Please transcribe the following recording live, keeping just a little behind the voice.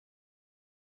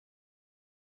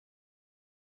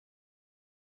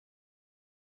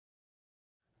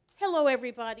Hello,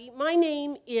 everybody. My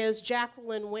name is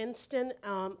Jacqueline Winston.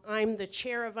 I'm the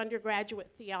chair of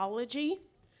undergraduate theology,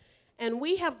 and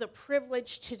we have the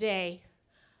privilege today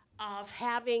of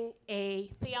having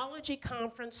a theology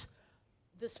conference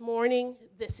this morning,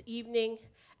 this evening,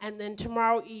 and then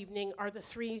tomorrow evening are the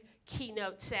three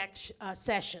keynote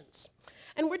sessions.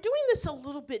 And we're doing this a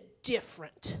little bit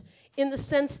different in the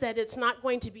sense that it's not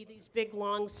going to be these big,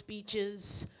 long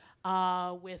speeches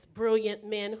with brilliant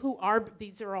men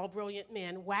these are all brilliant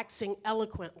men, waxing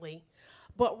eloquently,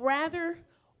 but rather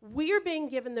we are being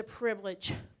given the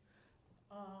privilege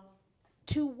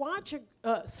to watch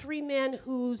three men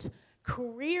whose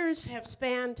careers have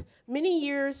spanned many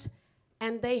years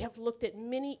and they have looked at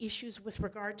many issues with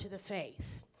regard to the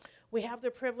faith. We have the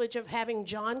privilege of having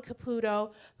John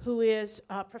Caputo, who is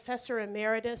Professor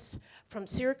Emeritus from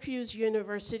Syracuse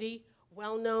University,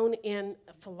 well known in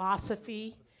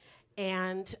philosophy,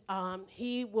 and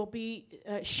he will be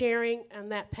sharing on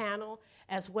that panel,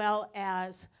 as well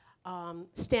as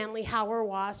Stanley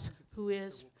Hauerwas, who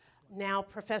is now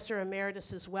Professor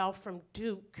Emeritus as well from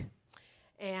Duke,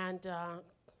 and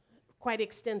quite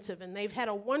extensive. And they've had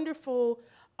a wonderful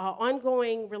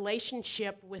ongoing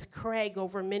relationship with Craig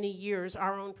over many years,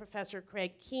 our own Professor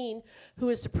Craig Keene, who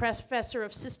is the Professor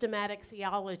of Systematic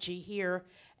Theology here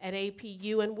at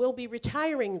APU and will be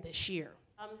retiring this year.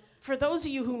 For those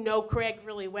of you who know Craig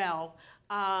really well,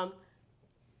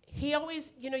 he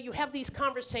always, you have these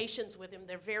conversations with him,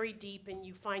 they're very deep, and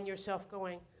you find yourself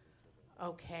going,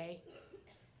 okay.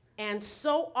 And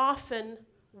so often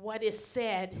what is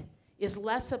said is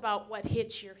less about what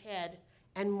hits your head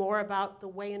and more about the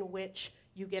way in which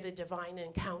you get a divine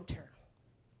encounter.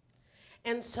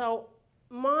 And so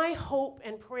my hope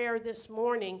and prayer this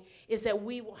morning is that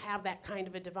we will have that kind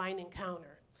of a divine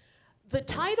encounter. The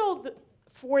title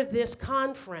for this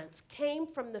conference came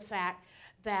from the fact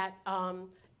that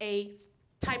a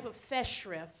type of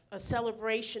Festschrift, a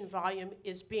celebration volume,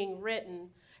 has been written,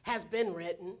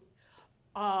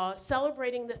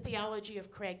 celebrating the theology of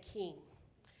Craig Keene.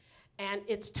 And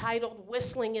it's titled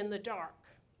Whistling in the Dark.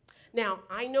 Now,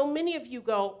 I know many of you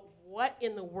go, what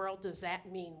in the world does that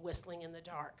mean, whistling in the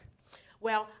dark?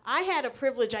 Well, I had a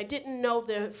privilege, I didn't know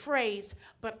the phrase,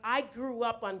 but I grew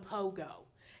up on Pogo.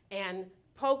 And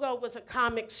Pogo was a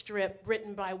comic strip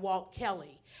written by Walt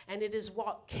Kelly, and it is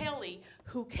Walt Kelly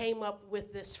who came up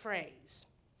with this phrase.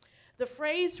 The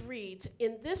phrase reads,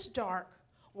 "In this dark,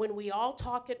 when we all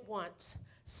talk at once,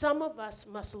 some of us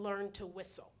must learn to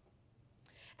whistle."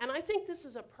 And I think this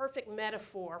is a perfect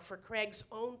metaphor for Craig's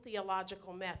own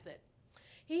theological method.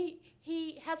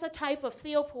 He has a type of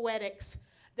theopoetics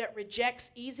that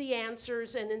rejects easy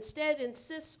answers and instead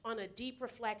insists on a deep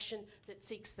reflection that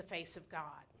seeks the face of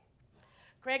God.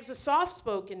 Craig's a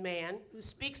soft-spoken man who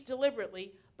speaks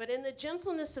deliberately, but in the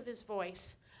gentleness of his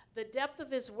voice, the depth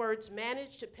of his words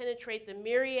manage to penetrate the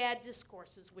myriad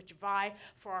discourses which vie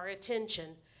for our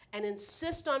attention and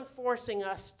insist on forcing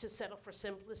us to settle for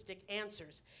simplistic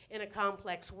answers in a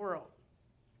complex world.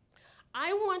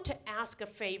 I want to ask a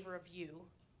favor of you,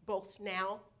 both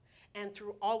now and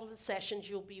through all of the sessions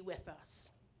you'll be with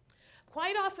us.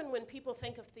 Quite often when people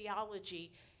think of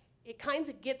theology, it kind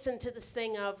of gets into this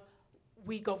thing of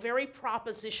we go very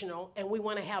propositional and we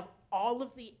want to have all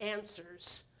of the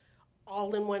answers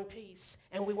all in one piece,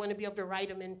 and we want to be able to write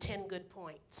them in 10 good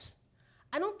points.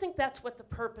 I don't think that's what the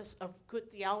purpose of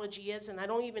good theology is, and I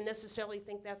don't even necessarily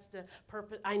think that's the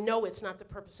purpose. I know it's not the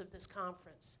purpose of this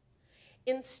conference.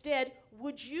 Instead,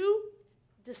 would you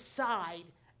decide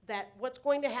that what's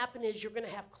going to happen is you're going to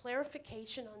have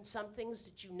clarification on some things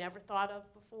that you never thought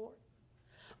of before,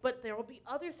 but there will be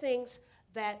other things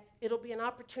that it'll be an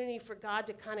opportunity for God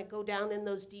to kind of go down in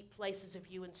those deep places of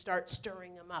you and start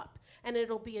stirring them up, and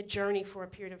it'll be a journey for a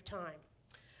period of time.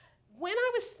 When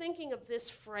I was thinking of this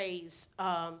phrase,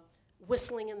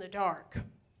 whistling in the dark,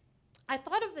 I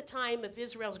thought of the time of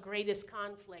Israel's greatest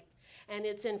conflict, and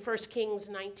it's in 1 Kings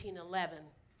 19:11.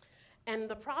 And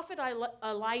the prophet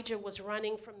Elijah was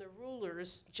running from the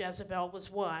rulers, Jezebel was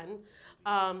one,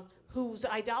 whose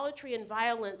idolatry and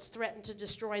violence threatened to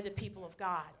destroy the people of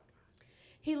God.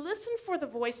 He listened for the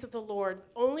voice of the Lord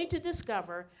only to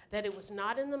discover that it was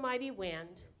not in the mighty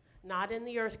wind, not in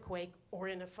the earthquake, or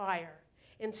in a fire.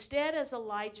 Instead, as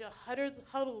Elijah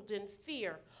huddled in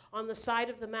fear on the side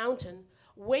of the mountain,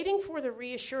 waiting for the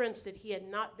reassurance that he had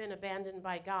not been abandoned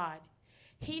by God,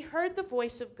 he heard the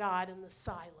voice of God in the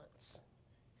silence.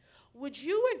 Would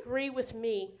you agree with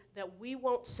me that we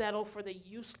won't settle for the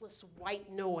useless white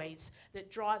noise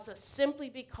that draws us simply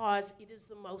because it is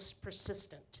the most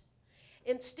persistent?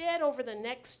 Instead, over the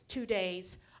next 2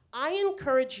 days, I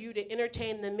encourage you to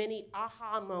entertain the many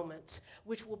aha moments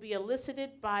which will be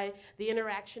elicited by the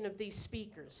interaction of these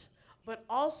speakers, but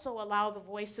also allow the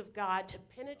voice of God to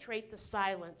penetrate the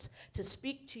silence, to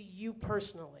speak to you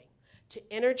personally, to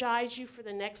energize you for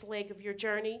the next leg of your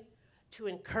journey, to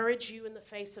encourage you in the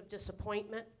face of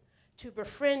disappointment, to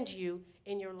befriend you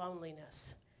in your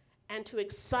loneliness, and to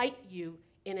excite you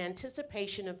in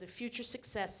anticipation of the future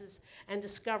successes and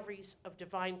discoveries of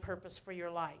divine purpose for your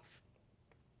life.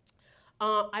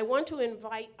 I want to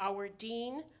invite our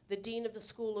dean, the dean of the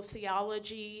School of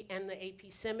Theology and the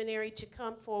AP Seminary, to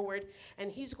come forward,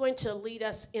 and he's going to lead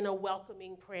us in a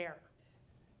welcoming prayer.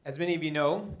 As many of you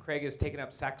know, Craig has taken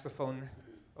up saxophone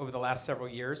over the last several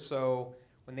years, so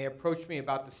when they approached me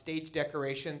about the stage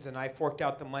decorations and I forked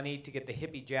out the money to get the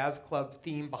hippie jazz club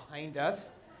theme behind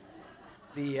us,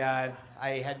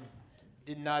 I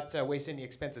did not waste any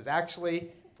expenses.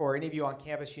 Actually, for any of you on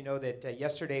campus, you know that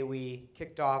yesterday we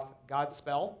kicked off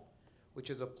Godspell,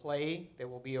 which is a play that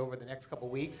will be over the next couple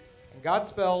weeks. And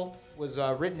Godspell was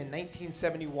written in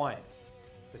 1971,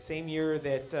 the same year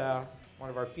that one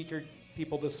of our featured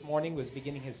people this morning was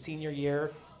beginning his senior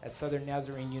year at Southern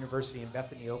Nazarene University in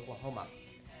Bethany, Oklahoma.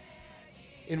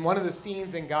 In one of the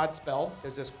scenes in Godspell,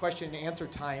 there's this question and answer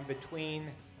time between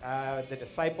the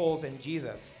disciples and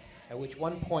Jesus, at which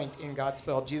one point in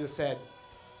Godspell, Jesus said,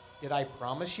 "Did I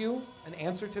promise you an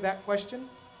answer to that question?"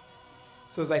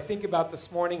 So as I think about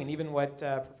this morning and even what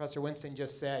Professor Winston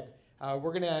just said,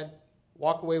 we're going to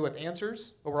walk away with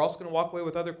answers, but we're also going to walk away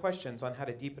with other questions on how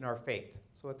to deepen our faith.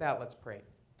 So with that, let's pray.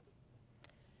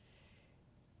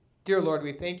 Dear Lord,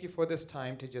 we thank you for this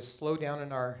time to just slow down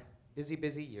in our busy,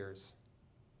 busy years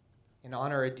and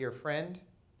honor a dear friend,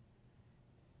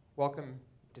 welcome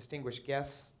distinguished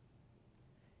guests,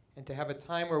 and to have a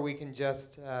time where we can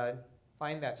just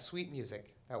find that sweet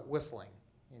music, that whistling,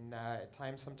 in at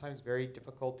times, sometimes very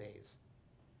difficult days.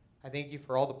 I thank you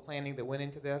for all the planning that went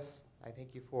into this. I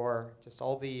thank you for just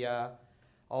all the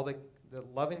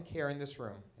love and care in this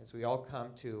room as we all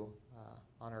come to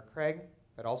honor Craig,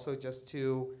 but also just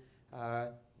to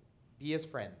be his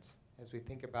friends as we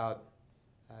think about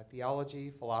theology,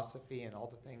 philosophy, and all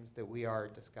the things that we are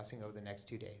discussing over the next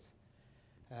 2 days.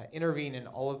 Intervene in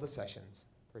all of the sessions.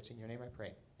 First, in your name I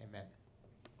pray. Amen.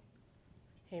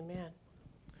 Amen.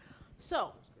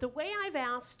 So, the way I've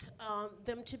asked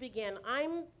them to begin,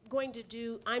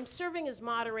 I'm serving as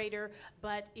moderator,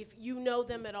 but if you know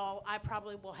them at all, I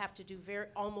probably will have to do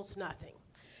almost nothing.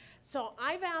 So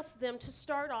I've asked them to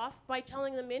start off by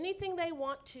telling them anything they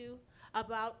want to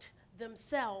about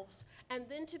themselves, and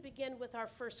then to begin with our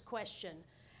first question.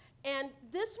 And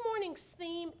this morning's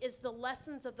theme is the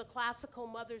lessons of the classical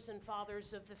mothers and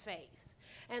fathers of the faith.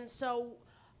 And so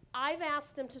I've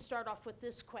asked them to start off with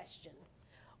this question.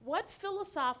 What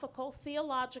philosophical,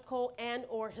 theological, and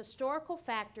or historical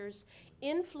factors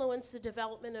influenced the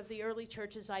development of the early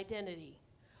church's identity?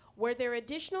 Were there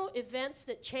additional events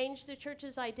that changed the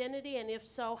church's identity, and if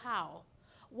so, how?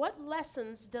 What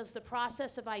lessons does the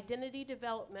process of identity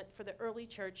development for the early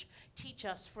church teach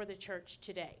us for the church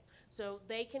today? So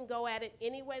they can go at it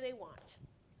any way they want.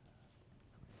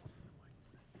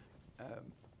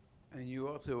 And you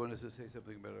also want us to say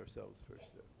something about ourselves first.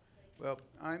 Well,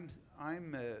 I'm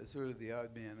sort of the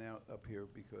odd man out up here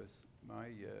because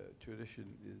my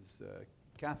tradition is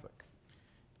Catholic,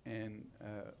 and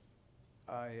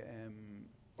I am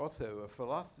also a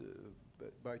philosopher,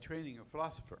 but by training a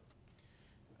philosopher.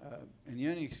 And the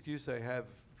only excuse I have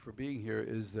for being here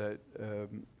is that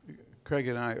Craig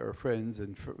and I are friends,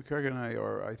 and Craig and I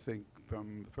are, I think,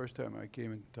 from the first time I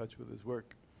came in touch with his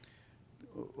work,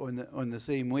 on the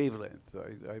same wavelength.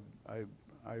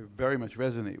 I very much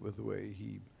resonate with the way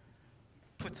he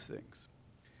puts things.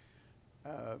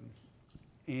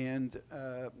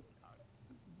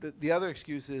 The other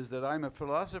excuse is that I'm a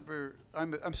philosopher.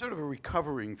 I'm sort of a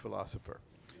recovering philosopher.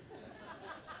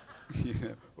 You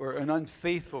know, or an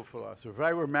unfaithful philosopher. If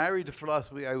I were married to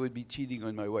philosophy, I would be cheating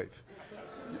on my wife.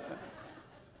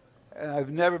 And I've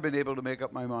never been able to make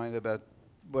up my mind about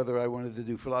whether I wanted to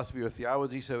do philosophy or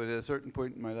theology, so at a certain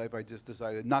point in my life, I just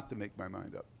decided not to make my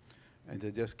mind up and to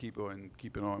just keep on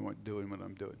doing what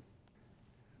I'm doing.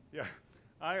 Yeah,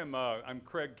 I'm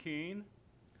Craig Keene,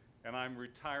 and I'm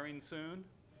retiring soon.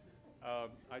 I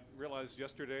realized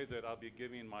yesterday that I'll be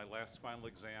giving my last final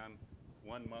exam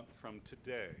 1 month from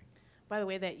today. By the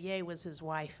way, that yay was his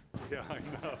wife. Yeah, I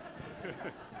know.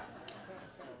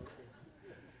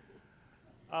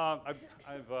 I've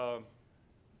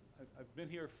been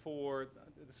here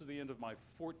this is the end of my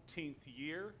 14th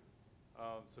year.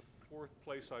 It's the 4th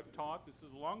place I've taught. This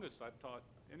is the longest I've taught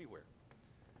anywhere.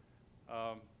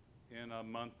 In a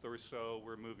month or so,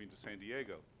 we're moving to San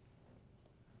Diego.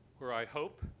 where I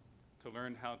hope to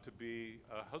learn how to be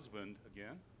a husband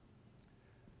again.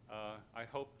 I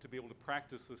hope to be able to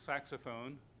practice the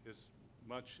saxophone as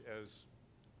much as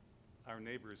our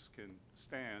neighbors can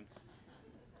stand.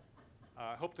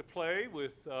 I hope to play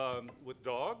with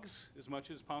dogs as much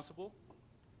as possible.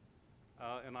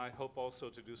 And I hope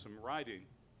also to do some writing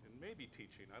and maybe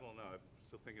teaching. I don't know. I'm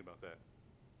still thinking about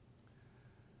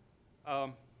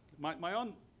that. My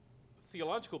own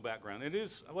theological background, it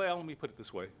is, well, let me put it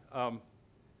this way.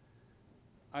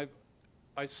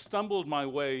 I stumbled my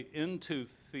way into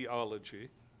theology.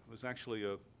 I was actually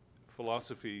a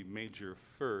philosophy major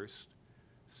first.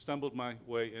 Stumbled my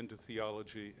way into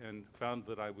theology and found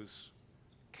that I was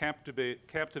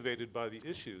captivated by the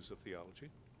issues of theology.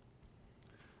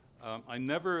 I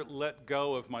never let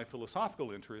go of my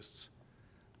philosophical interests,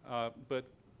 but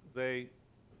they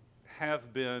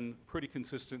have been pretty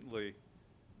consistently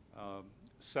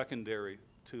secondary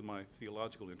to my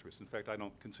theological interests. In fact, I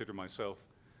don't consider myself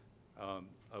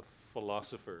a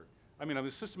philosopher. I mean, I'm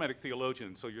a systematic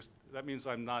theologian, so that means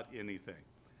I'm not anything.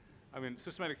 I mean,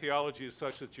 systematic theology is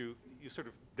such that you sort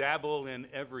of dabble in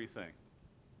everything,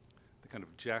 the kind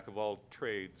of jack of all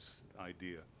trades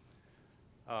idea.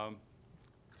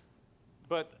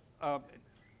 But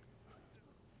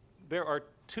there are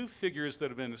two figures that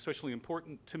have been especially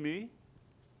important to me,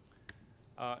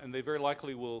 and they very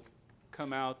likely will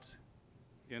come out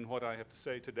in what I have to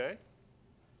say today.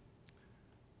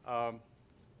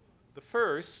 The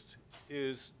first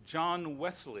is John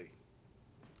Wesley.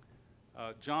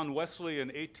 John Wesley, an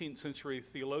 18th century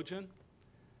theologian.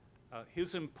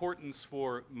 His importance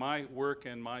for my work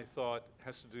and my thought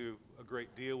has to do a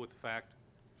great deal with the fact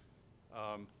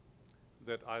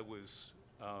that I was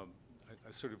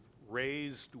I sort of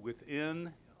raised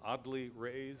within, oddly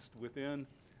raised within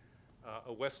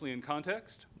a Wesleyan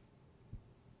context.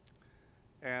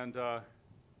 And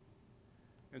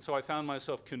so I found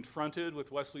myself confronted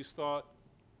with Wesley's thought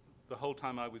the whole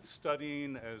time I was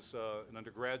studying as an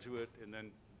undergraduate and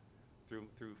then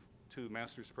through 2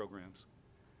 master's programs.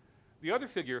 The other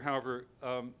figure, however,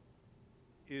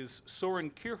 is Soren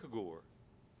Kierkegaard,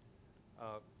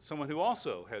 someone who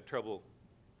also had trouble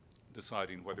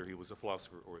deciding whether he was a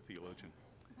philosopher or a theologian,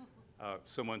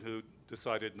 someone who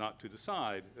decided not to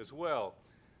decide as well.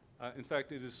 In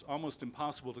fact, it is almost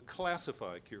impossible to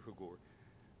classify Kierkegaard.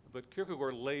 But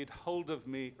Kierkegaard laid hold of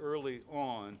me early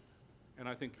on, and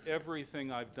I think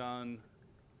everything I've done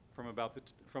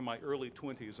from my early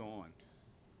 20s on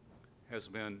has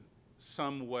been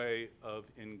some way of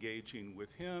engaging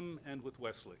with him and with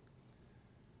Wesley.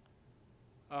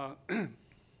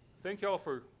 Thank you all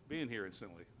for being here,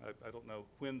 incidentally. I don't know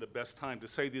when the best time to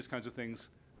say these kinds of things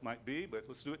might be, but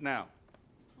let's do it now.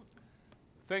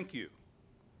 Thank you.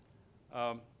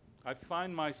 I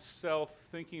find myself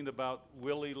thinking about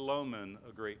Willy Loman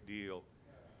a great deal,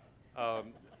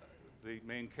 the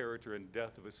main character in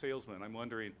Death of a Salesman. I'm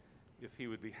wondering if he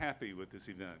would be happy with this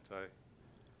event.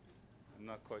 I'm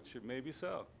not quite sure. Maybe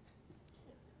so.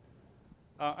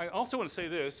 I also want to say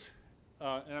this,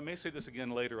 and I may say this again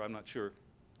later, I'm not sure.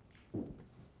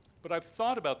 But I've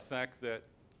thought about the fact that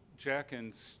Jack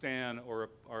and Stan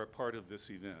are a part of this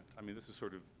event. I mean, this is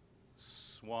sort of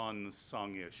swan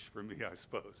song-ish for me, I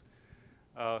suppose.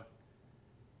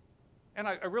 And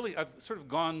I've sort of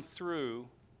gone through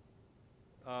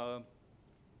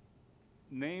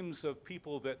names of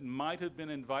people that might have been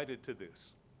invited to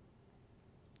this.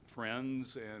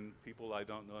 Friends and people I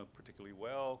don't know particularly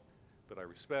well, but I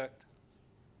respect.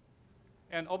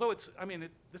 And although this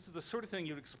is the sort of thing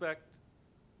you'd expect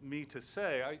me to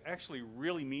say, I actually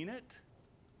really mean it.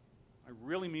 I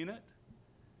really mean it.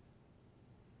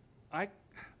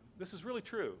 This is really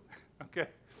true, okay?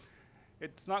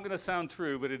 It's not going to sound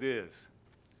true, but it is.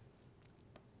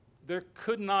 There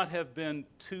could not have been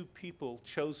 2 people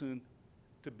chosen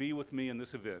to be with me in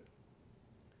this event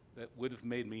that would have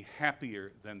made me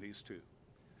happier than these 2.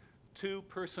 2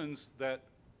 persons that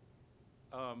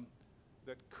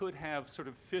could have sort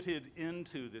of fitted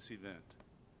into this event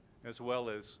as well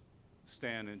as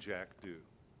Stan and Jack do.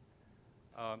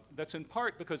 That's in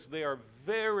part because they are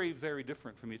very, very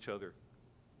different from each other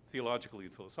theologically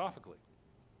and philosophically.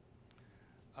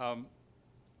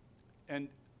 And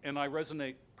I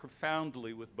resonate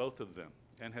profoundly with both of them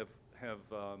and have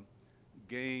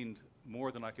gained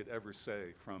more than I could ever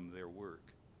say from their work.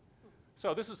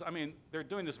 So they're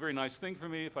doing this very nice thing for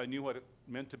me. If I knew what it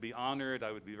meant to be honored,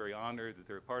 I would be very honored that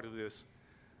they're a part of this.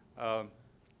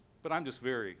 But I'm just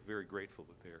very, very grateful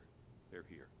that they're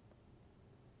here.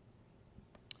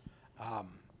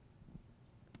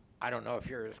 I don't know if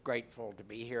you're as grateful to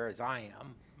be here as I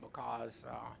am, because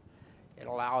it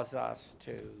allows us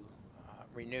to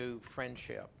renew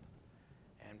friendship.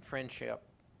 And friendship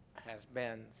has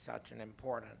been such an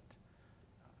important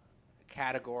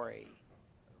category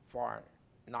for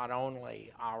not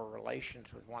only our relations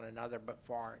with one another, but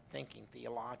for thinking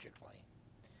theologically.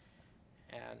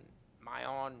 And my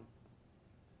own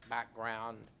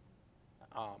background,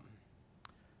 I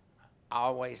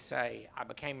always say I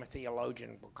became a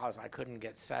theologian because I couldn't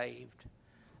get saved.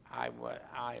 I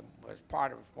was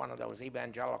part of one of those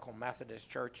evangelical Methodist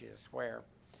churches where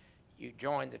you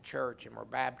joined the church and were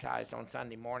baptized on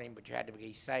Sunday morning, but you had to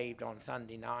be saved on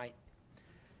Sunday night.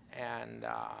 And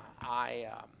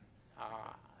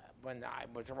when I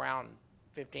was around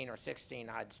 15 or 16,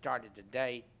 I'd started to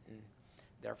date, and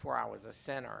therefore I was a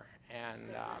sinner.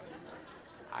 And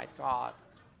I thought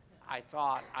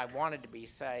I wanted to be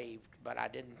saved, but I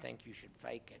didn't think you should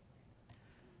fake it.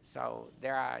 So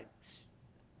there I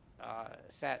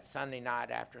sat Sunday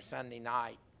night after Sunday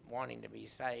night wanting to be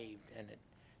saved, and it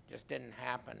just didn't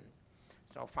happen.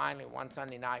 So finally, one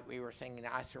Sunday night, we were singing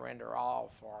I Surrender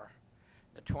All for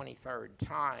the 23rd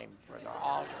time for the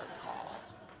altar call.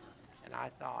 And I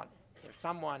thought, if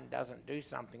someone doesn't do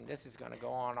something, this is going to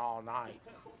go on all night.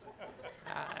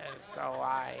 So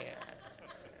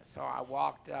I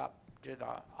walked up to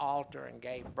the altar and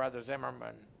gave Brother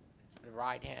Zimmerman the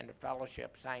right hand of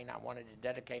fellowship, saying I wanted to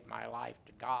dedicate my life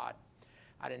to God.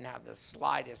 I didn't have the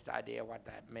slightest idea what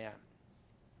that meant.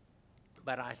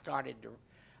 But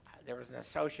there was an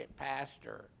associate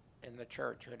pastor in the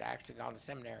church who had actually gone to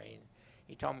seminary, and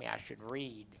he told me I should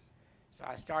read. So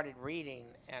I started reading,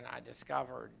 and I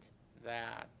discovered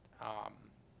that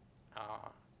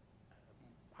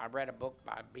I read a book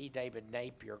by B. David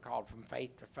Napier called From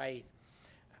Faith to Faith.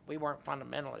 We weren't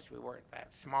fundamentalists. We weren't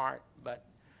that smart, but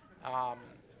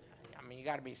you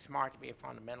got to be smart to be a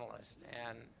fundamentalist.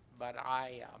 But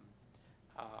I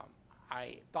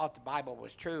thought the Bible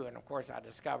was true, and of course I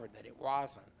discovered that it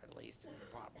wasn't, at least in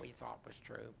what we thought was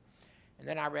true. And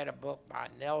then I read a book by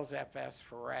Nils F.S.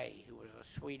 Ferré, who was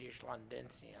a Swedish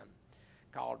Lundinsian,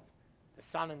 called The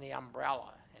Sun and the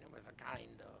Umbrella, and it was a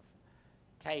kind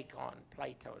of take on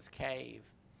Plato's Cave,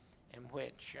 in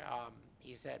which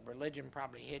he said religion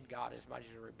probably hid God as much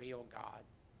as it revealed God.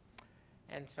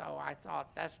 And so I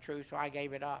thought, that's true, so I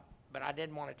gave it up. But I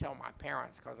didn't want to tell my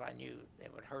parents because I knew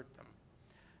it would hurt them.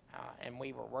 And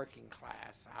we were working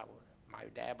class. My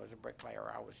dad was a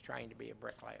bricklayer. I was trained to be a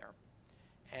bricklayer.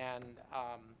 And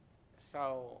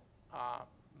so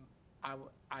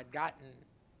I'd gotten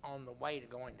on the way to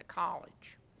going to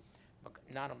college.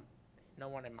 No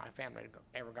one in my family had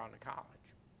ever gone to college.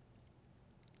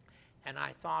 And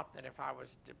I thought that if I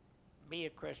was to be a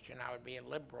Christian, I would be a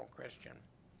liberal Christian.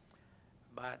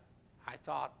 But I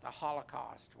thought the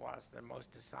Holocaust was the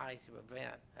most decisive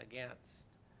event against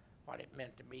what it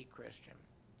meant to be Christian.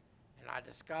 And I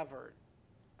discovered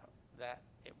that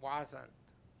it wasn't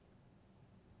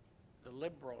the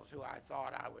liberals who I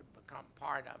thought I would become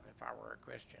part of if I were a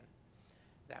Christian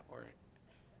that were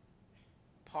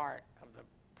part of the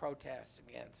protests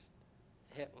against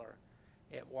Hitler.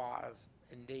 It was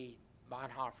indeed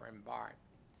Bonhoeffer and Barth.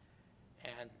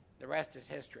 And the rest is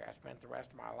history. I spent the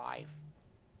rest of my life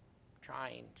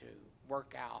trying to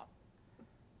work out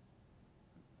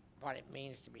what it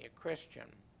means to be a Christian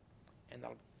in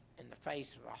the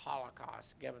face of the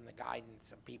Holocaust, given the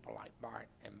guidance of people like Barth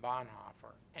and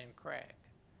Bonhoeffer and Craig.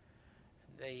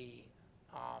 The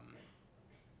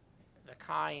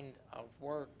kind of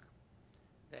work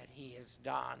that he has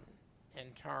done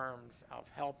in terms of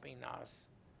helping us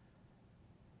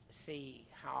see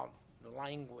how the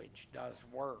language does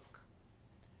work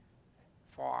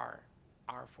for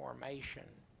our formation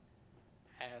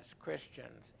as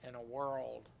Christians in a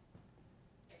world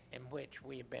in which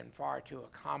we have been far too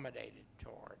accommodated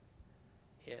toward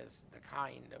is the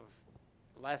kind of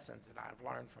lessons that I've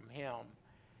learned from him.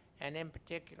 And in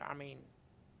particular,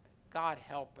 God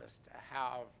help us to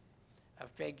have a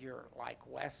figure like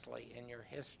Wesley in your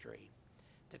history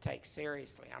to take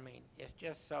seriously. It's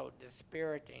just so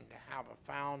dispiriting to have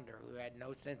a founder who had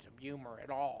no sense of humor at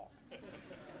all.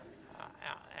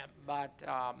 But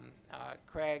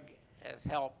Craig has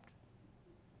helped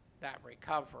that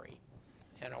recovery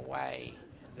in a way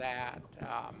that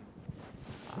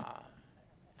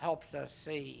helps us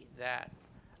see that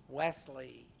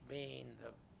Wesley, being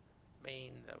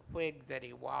the Whig that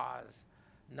he was,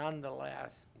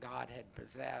 nonetheless God had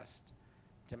possessed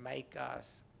to make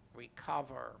us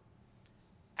recover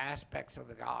aspects of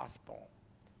the gospel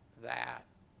that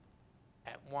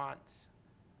at once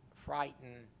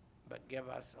frighten but give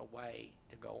us a way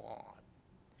to go on.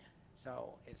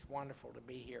 So it's wonderful to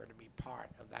be here to be part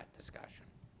of that discussion.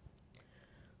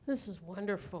 This is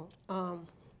wonderful.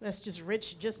 That's just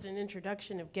rich, just an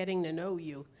introduction of getting to know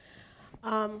you.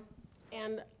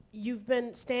 And you've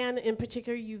been, Stan in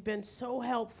particular, you've been so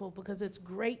helpful because it's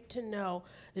great to know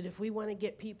that if we want to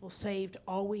get people saved,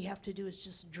 all we have to do is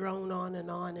just drone on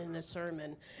in a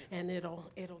sermon, and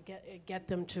it'll get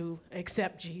them to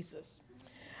accept Jesus.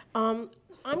 I'm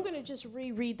going to just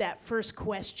reread that first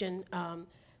question,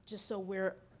 just so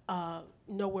we're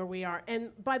know where we are. And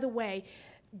by the way,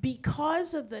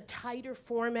 because of the tighter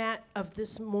format of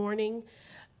this morning,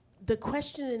 the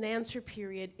question and answer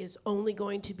period is only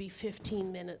going to be 15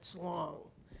 minutes long.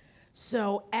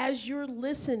 So as you're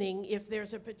listening, if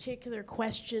there's a particular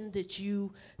question that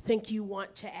you think you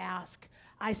want to ask,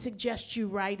 I suggest you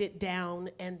write it down,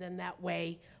 and then that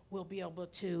way we'll be able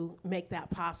to make that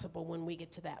possible when we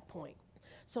get to that point.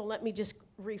 So let me just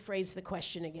rephrase the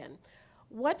question again.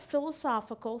 What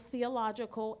philosophical,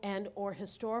 theological, and or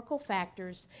historical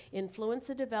factors influence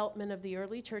the development of the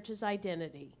early church's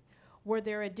identity? Were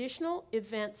there additional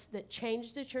events that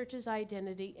changed the church's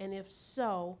identity, and if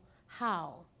so,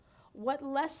 how? What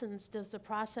lessons does the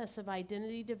process of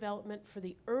identity development for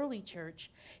the early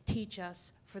church teach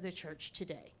us for the church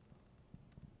today?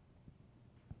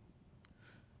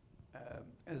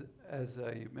 As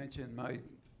I mentioned, my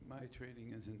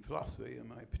training is in philosophy, and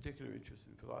my particular interest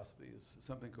in philosophy is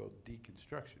something called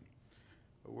deconstruction,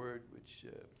 a word which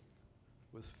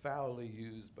was foully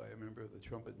used by a member of the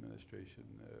Trump administration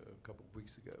a couple of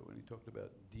weeks ago when he talked about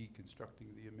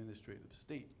deconstructing the administrative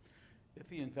state. If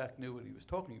he in fact knew what he was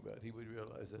talking about, he would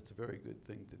realize that's a very good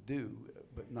thing to do,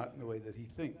 but not in the way that he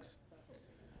thinks.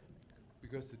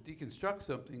 Because to deconstruct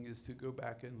something is to go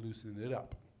back and loosen it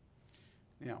up.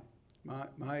 Now,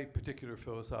 my particular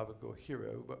philosophical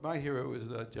hero, but my hero is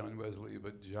not John Wesley,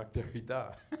 but Jacques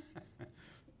Derrida,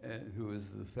 and who is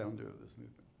the founder of this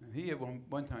movement. And he at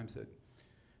one time said,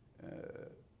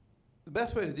 the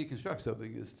best way to deconstruct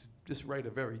something is to just write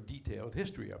a very detailed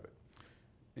history of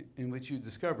it, in which you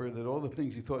discover that all the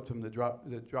things you thought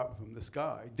that dropped from the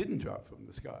sky didn't drop from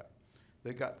the sky.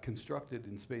 They got constructed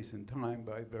in space and time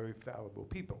by very fallible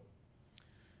people.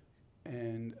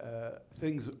 And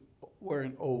things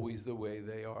weren't always the way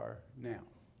they are now.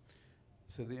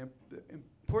 So the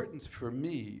importance for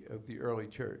me of the early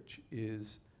church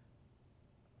is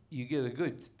you get a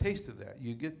good taste of that.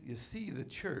 You see the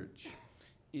church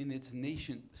in its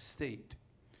nascent state.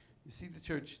 You see the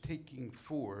church taking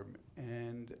form,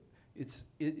 and it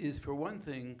is, for one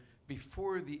thing,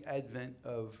 before the advent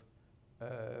of,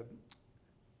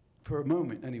 for a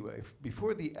moment anyway,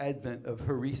 before the advent of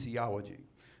heresiology.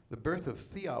 The birth of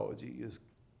theology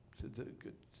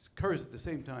occurs at the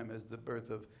same time as the birth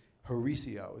of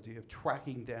heresiology, of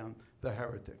tracking down the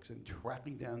heretics and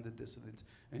tracking down the dissidents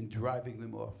and driving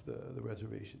them off the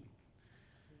reservation.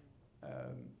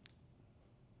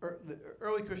 The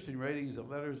early Christian writings, the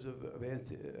letters of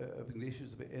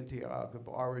Ignatius of Antioch, of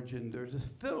Origen, they're just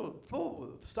full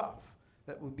of stuff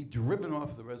that would be driven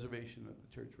off the reservation of the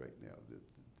church right now,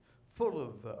 full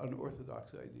of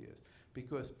unorthodox ideas.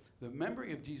 Because the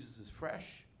memory of Jesus is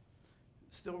fresh,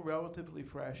 still relatively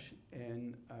fresh,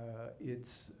 and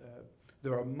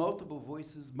there are multiple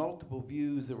voices, multiple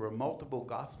views, there were multiple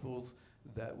gospels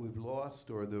that we've lost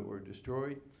or that were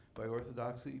destroyed by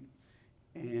orthodoxy.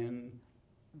 And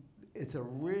it's a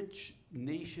rich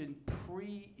nation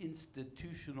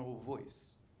pre-institutional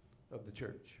voice of the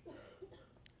church.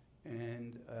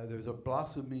 And there's a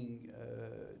blossoming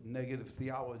negative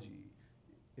theology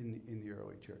in the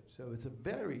early church. So it's a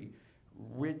very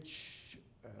rich,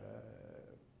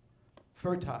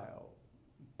 fertile,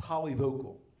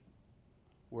 polyvocal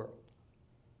world.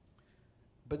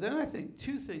 But then I think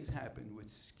two things happened which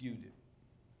skewed it.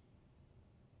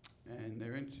 And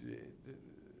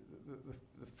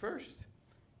the first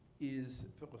is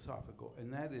philosophical,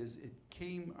 and that is it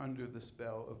came under the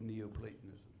spell of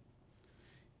Neoplatonism.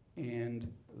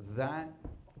 And that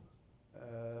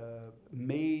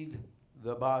made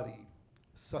the body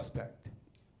suspect.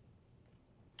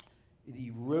 It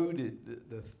eroded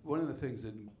one of the things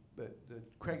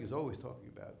that Craig is always talking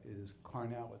about is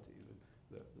carnality,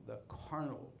 the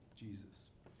carnal Jesus.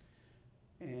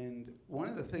 And one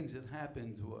of the things that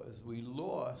happened was we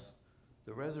lost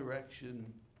the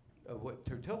resurrection of what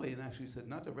Tertullian actually said,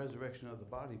 not the resurrection of the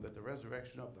body, but the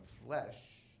resurrection of the flesh.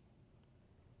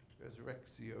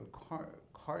 Resurrectio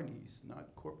carnis,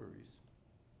 not corporis.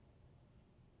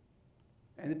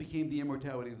 And it became the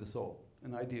immortality of the soul,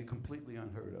 an idea completely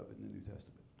unheard of in the New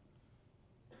Testament.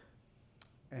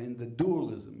 And the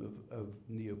dualism of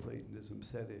Neoplatonism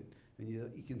set in. And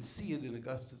you can see it in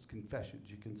Augustine's Confessions.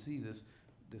 You can see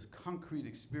this concrete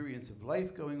experience of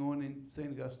life going on in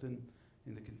St. Augustine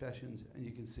in the Confessions, and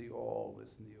you can see all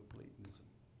this Neoplatonism.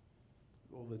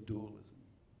 all the dualism,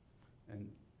 and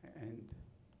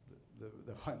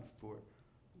the hunt for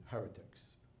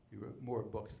heretics. He wrote more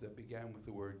books that began with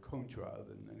the word contra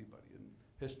than anybody in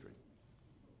history.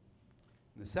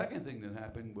 And the second thing that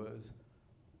happened was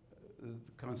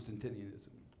Constantinianism,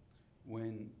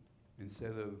 when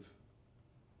instead of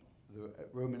the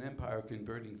Roman Empire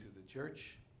converting to the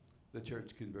church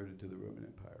converted to the Roman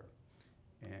Empire.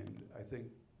 And I think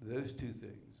those two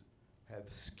things have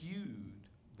skewed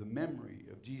the memory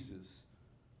of Jesus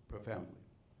profoundly.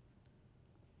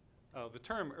 The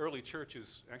term early church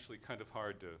is actually kind of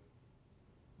hard to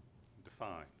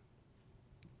define.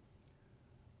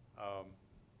 So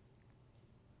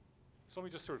let me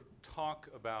just sort of talk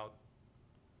about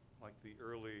like the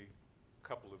early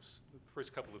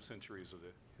first couple of centuries of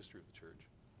the history of the church.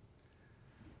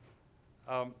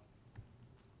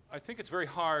 I think it's very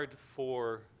hard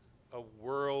for a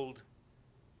world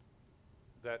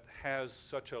that has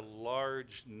such a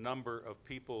large number of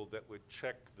people that would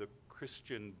check the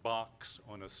Christian box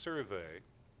on a survey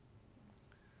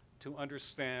to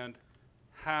understand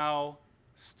how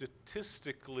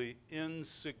statistically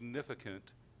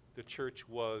insignificant the church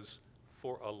was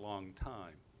for a long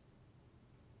time.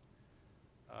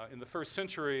 In the first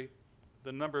century,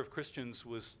 the number of Christians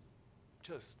was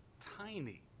just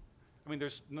tiny. I mean,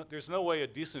 there's no way a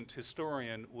decent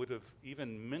historian would have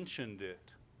even mentioned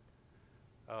it,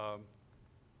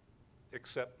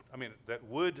 that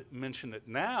would mention it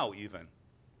now even,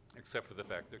 except for the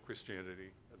fact that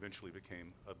Christianity eventually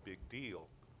became a big deal.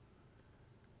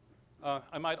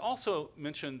 I might also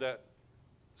mention that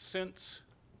since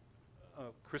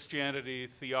Christianity,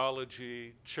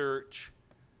 theology, church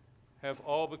have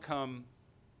all become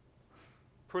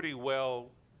pretty well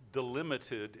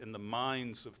delimited in the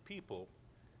minds of people,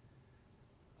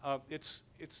 it's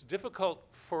difficult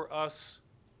for us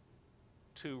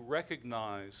to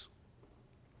recognize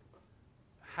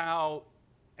how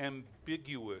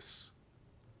ambiguous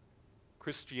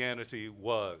Christianity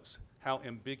was, how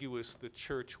ambiguous the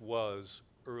church was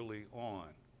early on.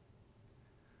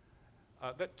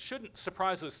 That shouldn't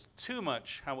surprise us too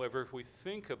much, however, if we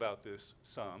think about this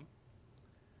some,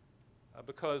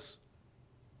 because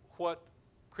what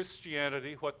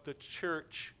Christianity, what the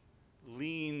church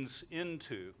leans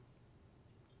into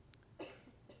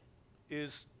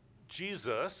is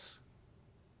Jesus,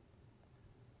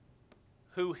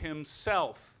 who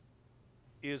himself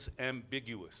is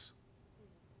ambiguous.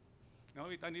 Now,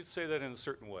 I need to say that in a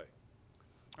certain way.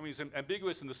 I mean, he's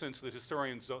ambiguous in the sense that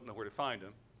historians don't know where to find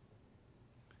him,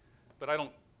 but I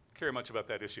don't care much about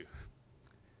that issue.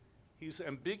 He's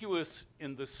ambiguous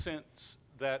in the sense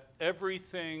that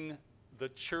everything the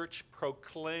church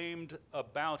proclaimed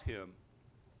about him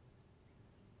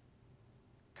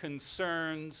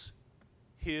concerns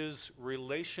his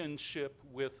relationship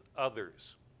with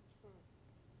others.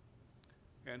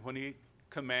 And when he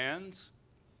commands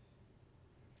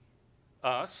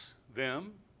us,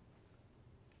 them,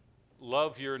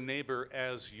 love your neighbor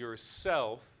as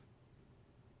yourself,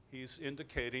 he's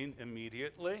indicating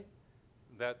immediately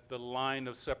that the line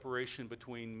of separation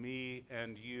between me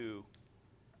and you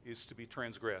is to be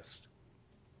transgressed.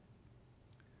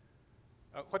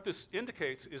 What this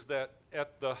indicates is that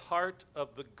at the heart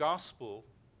of the gospel,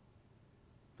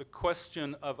 the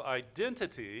question of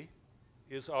identity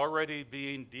is already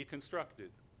being deconstructed.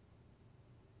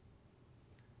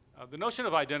 The notion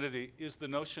of identity is the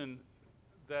notion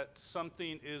that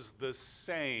something is the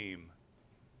same.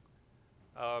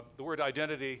 The word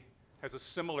identity has a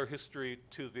similar history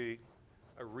to the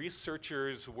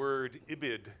researcher's word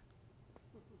ibid.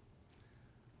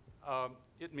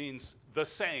 It means the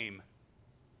same.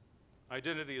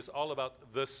 Identity is all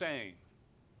about the same.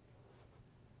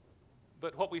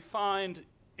 But what we find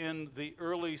in the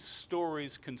early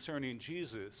stories concerning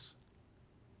Jesus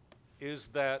is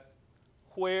that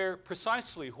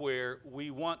precisely where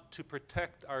we want to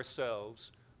protect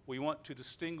ourselves, we want to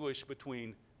distinguish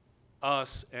between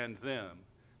us and them,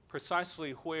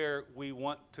 precisely where we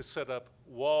want to set up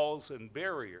walls and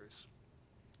barriers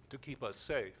to keep us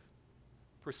safe,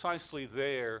 precisely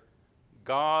there,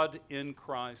 God in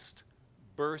Christ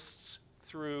bursts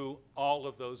through all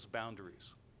of those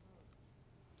boundaries.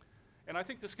 And I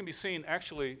think this can be seen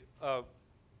actually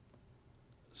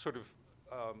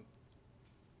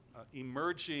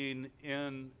emerging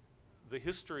in the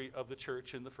history of the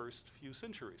church in the first few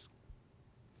centuries.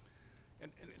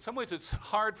 And in some ways it's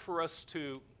hard for us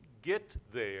to get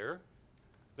there.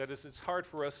 That is, it's hard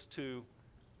for us to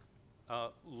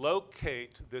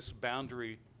locate this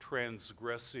boundary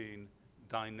transgressing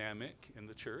dynamic in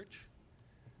the church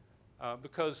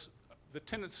because the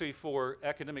tendency for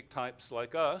academic types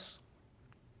like us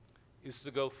is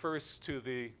to go first to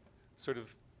the sort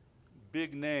of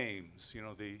big names, you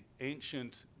know, the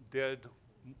ancient dead,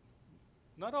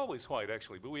 not always white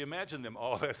actually, but we imagine them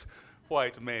all as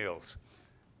white males.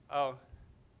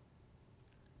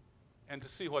 And to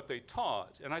see what they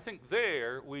taught. And I think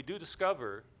there we do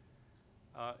discover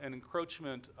an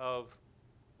encroachment of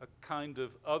a kind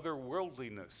of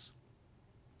otherworldliness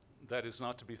that is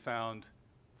not to be found,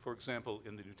 for example,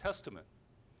 in the New Testament.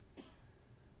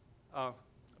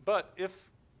 But if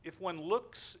one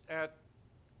looks at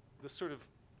the sort of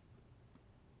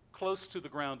close to the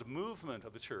ground movement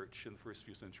of the church in the first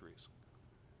few centuries,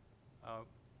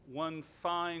 one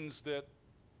finds that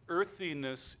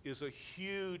earthiness is a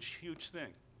huge, huge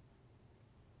thing.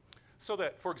 So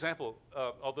that, for example,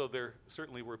 although there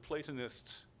certainly were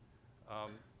Platonists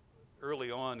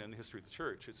early on in the history of the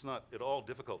church, it's not at all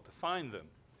difficult to find them,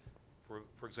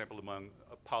 for example, among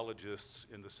apologists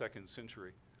in the 2nd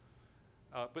century.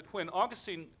 But when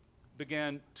Augustine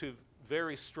began to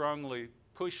very strongly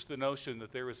push the notion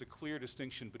that there is a clear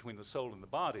distinction between the soul and the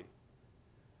body,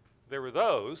 there were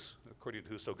those, according to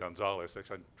Justo Gonzalez,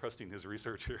 actually I'm trusting his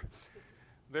research here,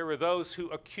 there were those who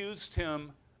accused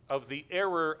him of the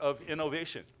error of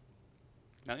innovation.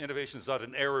 Now, innovation is not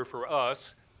an error for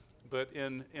us, but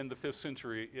in the 5th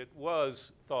century, it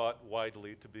was thought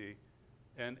widely to be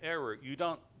an error. You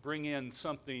don't bring in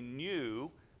something new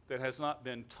that has not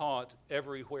been taught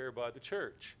everywhere by the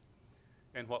church.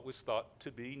 And what was thought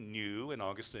to be new in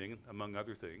Augustine, among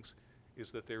other things,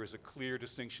 is that there is a clear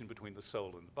distinction between the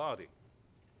soul and the body.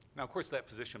 Now, of course, that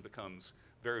position becomes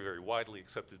very, very widely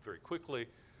accepted very quickly,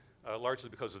 largely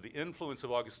because of the influence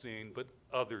of Augustine, but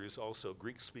others also,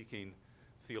 Greek-speaking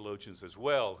theologians as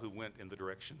well, who went in the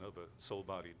direction of a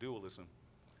soul-body dualism.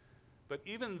 But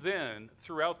even then,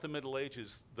 throughout the Middle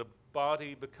Ages, the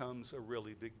body becomes a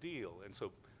really big deal. And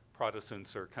so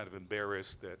Protestants are kind of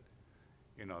embarrassed that,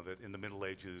 you know, that in the Middle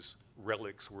Ages,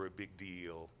 relics were a big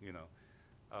deal, you know.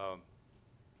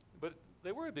 But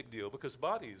they were a big deal because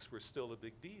bodies were still a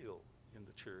big deal in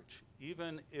the church,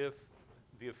 even if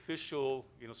the official,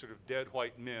 you know, sort of dead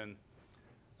white men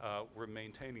were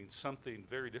maintaining something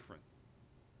very different,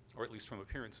 or at least from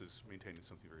appearances, maintaining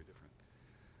something very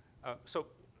different. So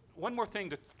one more thing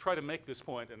to try to make this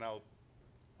point, and I'll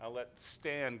let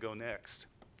Stan go next,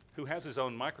 who has his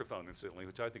own microphone, incidentally,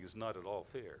 which I think is not at all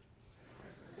fair.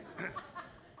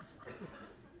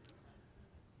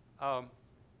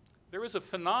 There is a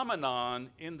phenomenon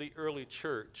in the early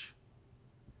church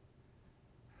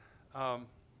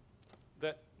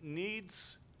that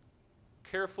needs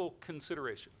careful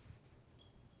consideration.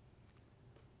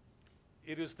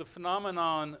 It is the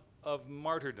phenomenon of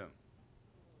martyrdom.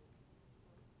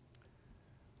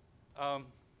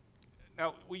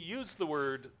 Now, we use the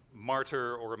word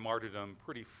martyr or martyrdom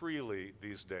pretty freely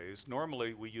these days.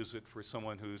 Normally, we use it for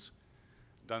someone who's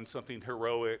done something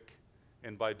heroic,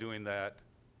 and by doing that,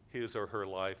 his or her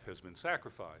life has been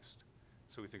sacrificed.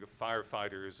 So we think of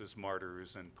firefighters as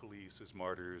martyrs, and police as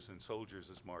martyrs, and soldiers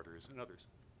as martyrs, and others.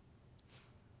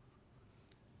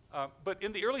 But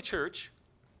in the early church,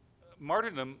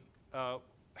 martyrdom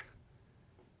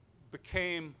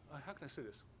became, how can I say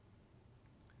this?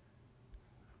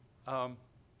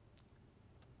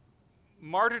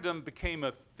 Martyrdom became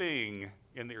a thing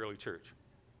in the early church.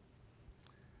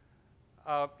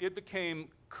 It became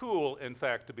cool, in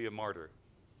fact, to be a martyr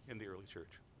in the early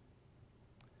church,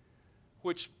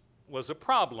 which was a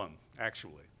problem,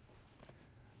 actually.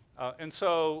 And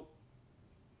so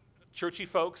churchy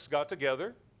folks got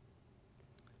together,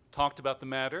 talked about the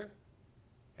matter,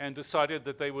 and decided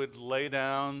that they would lay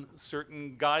down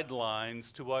certain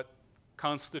guidelines to what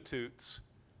constitutes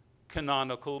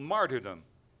canonical martyrdom.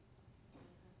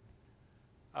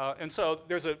 And so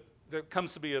there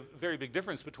comes to be a very big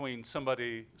difference between some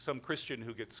Christian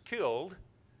who gets killed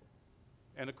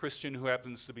and a Christian who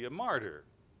happens to be a martyr.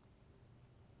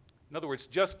 In other words,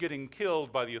 just getting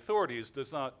killed by the authorities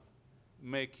does not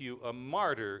make you a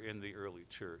martyr in the early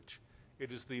church.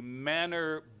 It is the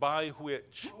manner by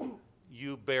which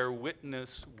you bear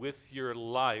witness with your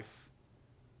life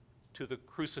to the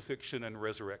crucifixion and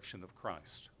resurrection of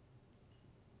Christ.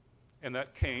 And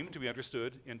that came to be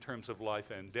understood in terms of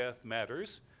life and death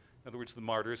matters. In other words, the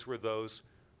martyrs were those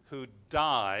who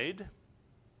died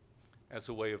as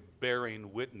a way of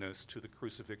bearing witness to the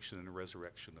crucifixion and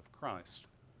resurrection of Christ.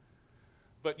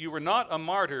 But you were not a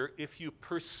martyr if you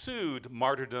pursued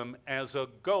martyrdom as a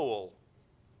goal.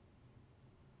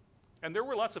 And there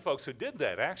were lots of folks who did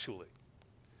that, actually,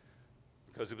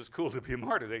 because it was cool to be a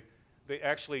martyr. They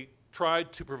actually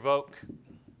tried to provoke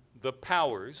the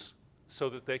powers so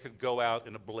that they could go out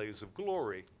in a blaze of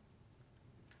glory.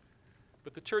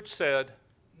 But the church said,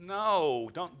 No,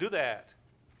 don't do that.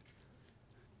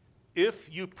 If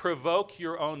you provoke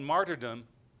your own martyrdom,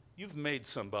 you've made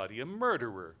somebody a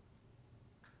murderer.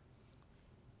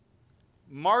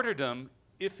 Martyrdom,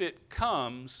 if it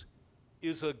comes,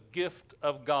 is a gift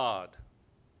of God,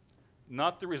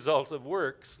 not the result of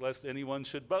works, lest anyone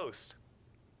should boast.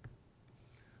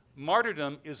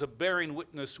 Martyrdom is a bearing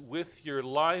witness with your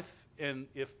life, and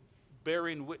if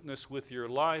bearing witness with your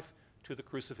life to the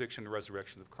crucifixion and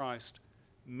resurrection of Christ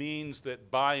means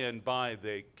that by and by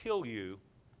they kill you,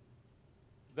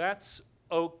 that's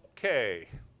okay.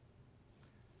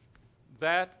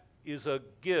 That is a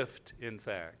gift, in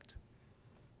fact.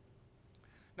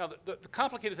 Now, the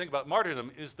complicated thing about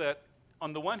martyrdom is that,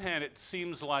 on the one hand, it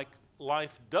seems like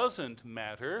life doesn't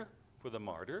matter for the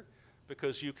martyr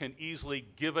because you can easily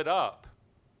give it up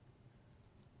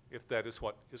if that is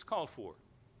what is called for.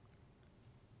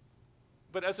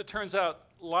 But as it turns out,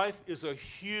 life is a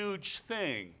huge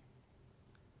thing,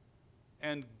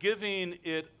 and giving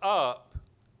it up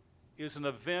is an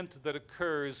event that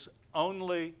occurs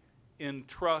only in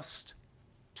trust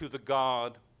to the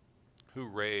God who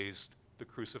raised the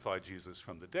crucified Jesus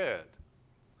from the dead.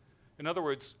 In other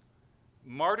words,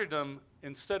 martyrdom,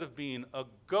 instead of being a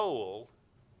goal,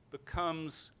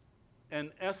 becomes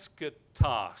an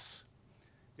eschatos.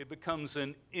 It becomes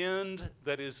an end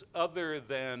that is other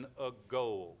than a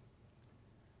goal.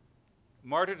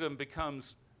 Martyrdom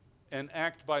becomes an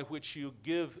act by which you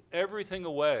give everything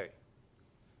away.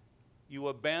 You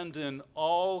abandon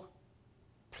all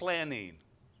planning.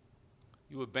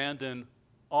 You abandon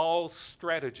all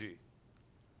strategy.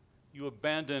 You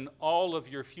abandon all of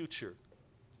your future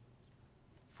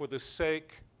for the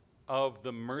sake of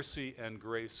the mercy and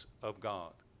grace of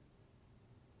God.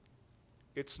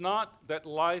 It's not that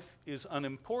life is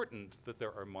unimportant that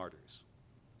there are martyrs.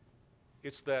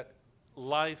 It's that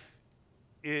life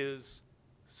is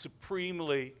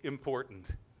supremely important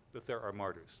that there are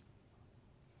martyrs.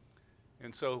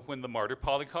 And so when the martyr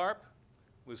Polycarp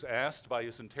was asked by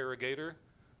his interrogator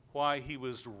why he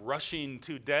was rushing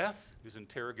to death, his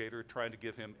interrogator trying to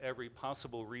give him every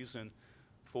possible reason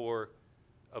for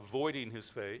avoiding his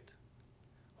fate,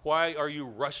 why are you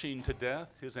rushing to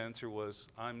death? His answer was,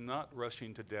 I'm not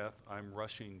rushing to death, I'm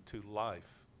rushing to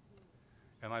life.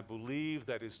 And I believe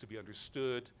that is to be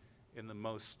understood in the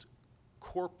most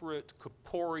corporate,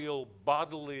 corporeal,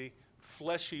 bodily,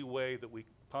 fleshy way that we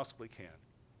possibly can.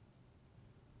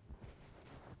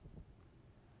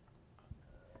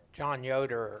 John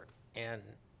Yoder, in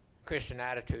Christian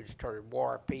Attitudes Toward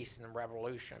War, Peace, and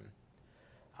Revolution,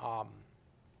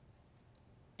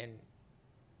 in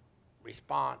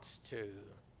response to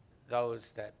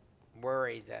those that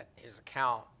worry that his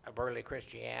account of early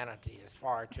Christianity is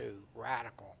far too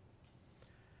radical,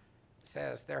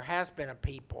 says there has been a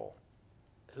people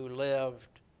who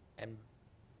lived and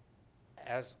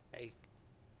as a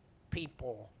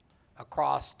people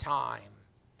across time,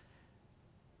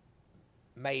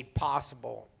 made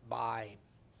possible by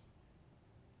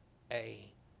a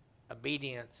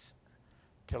obedience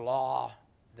to law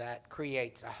that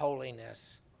creates a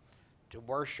holiness to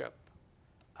worship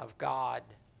of God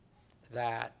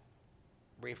that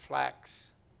reflects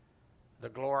the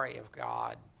glory of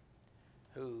God,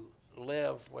 who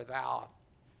live without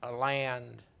a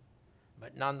land,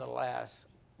 but nonetheless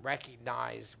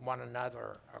recognize one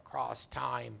another across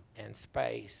time and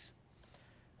space,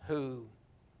 who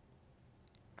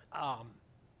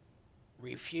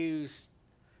refuse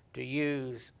to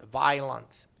use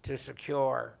violence to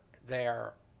secure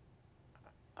their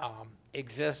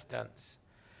existence.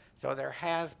 So there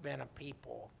has been a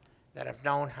people that have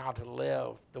known how to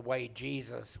live the way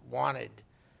Jesus wanted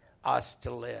us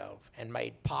to live and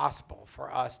made possible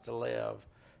for us to live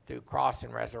through cross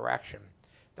and resurrection.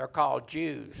 They're called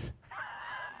Jews.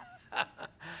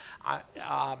 I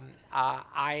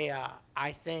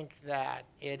think that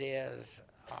it is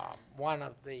one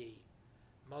of the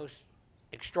most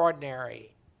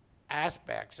extraordinary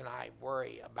aspects, and I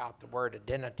worry about the word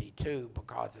identity too,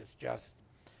 because it's just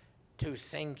too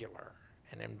singular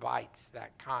and invites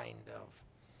that kind of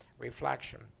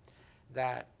reflection,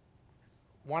 that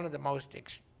one of the most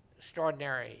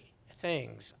extraordinary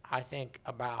things I think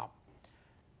about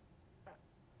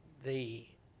the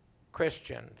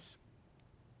Christians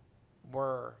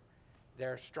were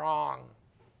their strong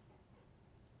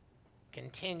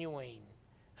continuing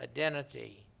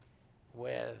identity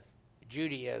with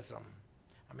Judaism.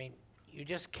 I mean, you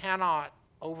just cannot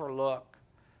overlook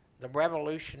the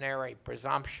revolutionary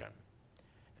presumption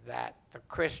that the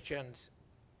Christians,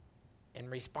 in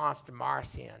response to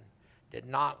Marcion, did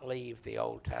not leave the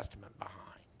Old Testament behind.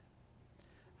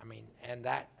 I mean, and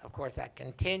that, of course, that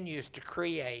continues to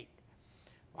create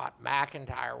what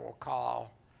McIntyre will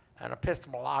call an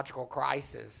epistemological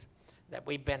crisis that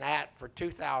we've been at for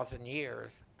 2,000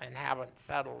 years and haven't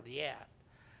settled yet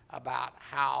about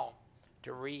how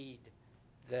to read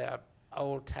the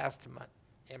Old Testament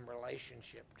in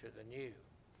relationship to the New.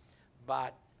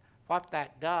 But what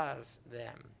that does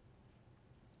then,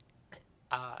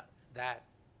 that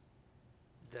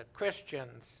the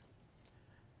Christians,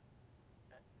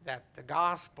 that the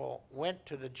gospel went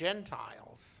to the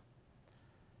Gentiles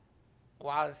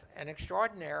was an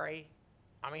extraordinary,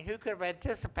 I mean, who could have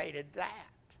anticipated that?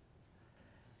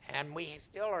 And we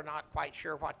still are not quite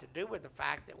sure what to do with the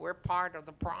fact that we're part of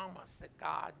the promise that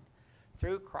God,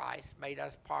 through Christ, made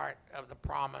us part of the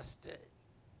promise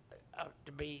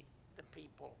to be the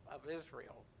people of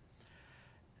Israel.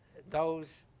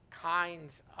 Those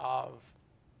kinds of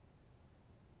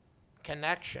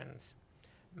connections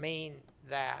mean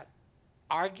that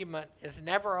argument is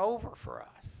never over for us.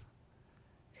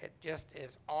 It just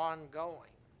is ongoing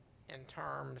in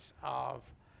terms of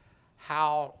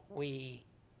how we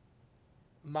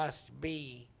must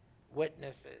be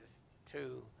witnesses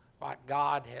to what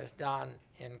God has done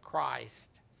in Christ.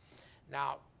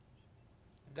 Now,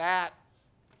 that,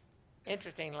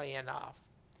 interestingly enough,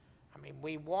 I mean,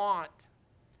 we want,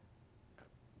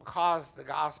 because the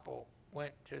gospel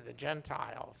went to the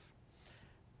Gentiles,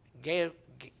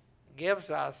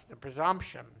 gives us the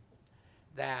presumption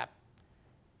that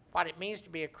what it means to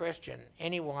be a Christian,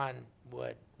 anyone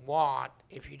would want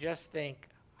if you just think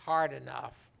hard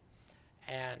enough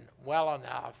and well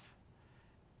enough,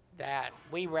 that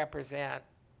we represent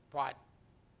what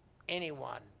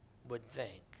anyone would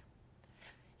think.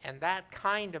 And that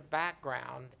kind of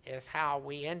background is how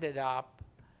we ended up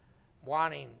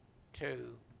wanting to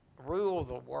rule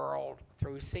the world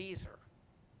through Caesar.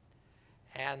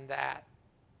 And that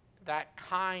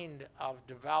kind of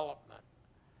development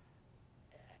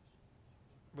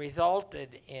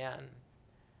resulted in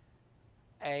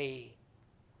a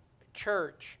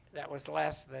church that was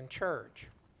less than church.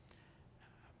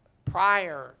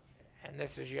 Prior, and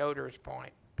this is Yoder's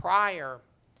point, prior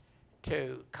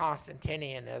to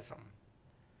Constantinianism,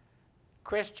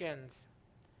 Christians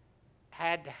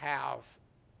had to have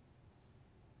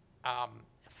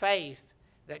faith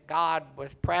that God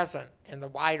was present in the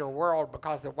wider world,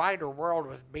 because the wider world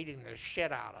was beating the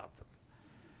shit out of them.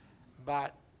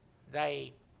 But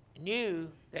they knew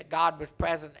that God was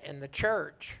present in the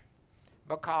church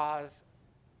because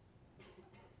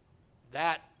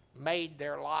that made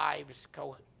their lives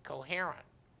coherent.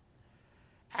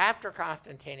 After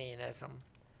Constantinianism,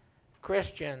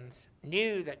 Christians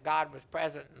knew that God was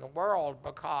present in the world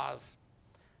because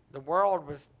the world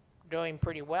was doing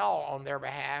pretty well on their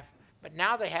behalf, but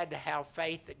now they had to have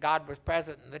faith that God was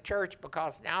present in the church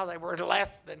because now they were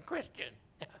less than Christian.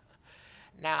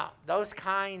 Now, those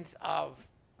kinds of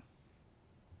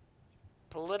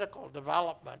political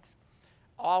developments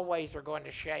always are going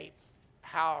to shape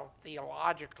how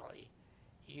theologically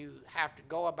you have to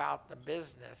go about the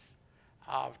business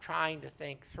of trying to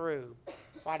think through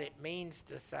what it means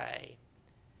to say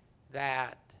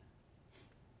that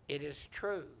it is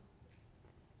true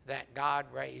that God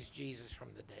raised Jesus from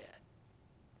the dead.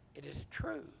 It is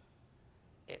true.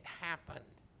 It happened.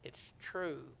 It's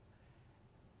true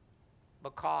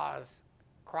because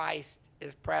Christ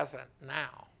is present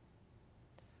now.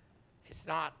 It's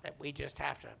not that we just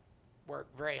have to work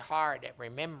very hard at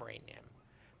remembering him,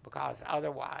 because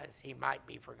otherwise he might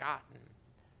be forgotten.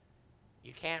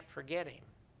 You can't forget him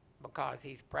because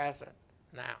he's present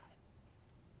now.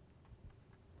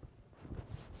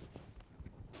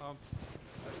 I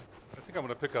think I'm going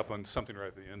to pick up on something right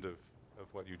at the end of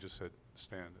what you just said,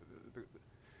 Stan.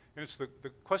 And it's the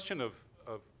question of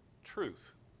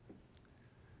truth.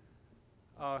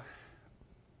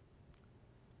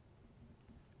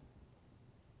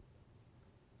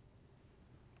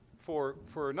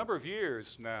 For a number of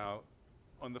years now,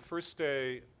 on the first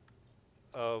day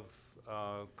of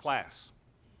class,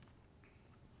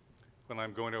 when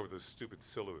I'm going over the stupid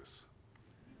syllabus,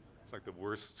 it's like the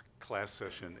worst class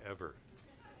session ever.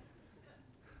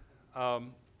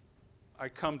 I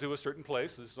come to a certain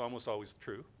place, this is almost always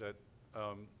true, that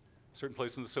a certain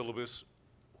place in the syllabus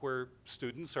where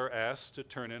students are asked to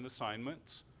turn in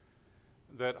assignments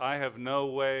that I have no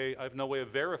way of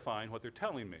verifying what they're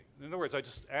telling me. In other words, I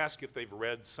just ask if they've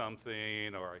read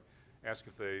something, or I ask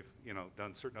if they've,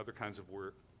 done certain other kinds of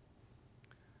work.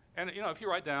 And, if you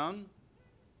write down,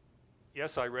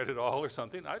 yes, I read it all or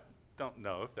something, I don't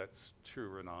know if that's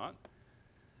true or not.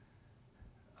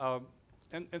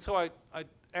 And so I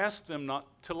asked them not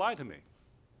to lie to me.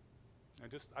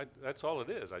 That's all it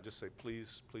is. I just say,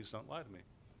 please, please don't lie to me.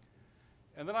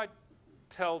 And then I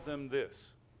tell them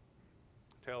this.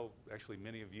 Tell actually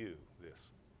many of you this.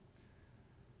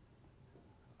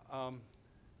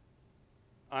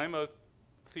 I'm a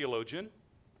theologian,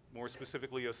 more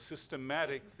specifically a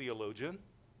systematic theologian,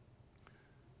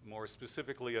 more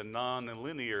specifically a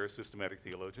non-linear systematic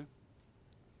theologian,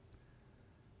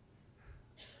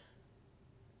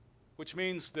 which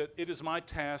means that it is my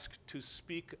task to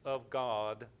speak of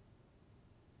God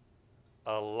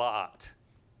a lot.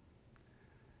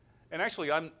 And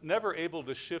actually, I'm never able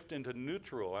to shift into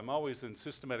neutral. I'm always in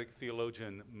systematic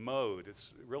theologian mode.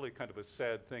 It's really kind of a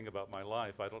sad thing about my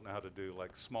life. I don't know how to do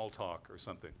like small talk or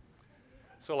something.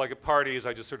 So like at parties,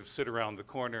 I just sort of sit around the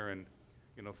corner and,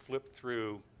 you know, flip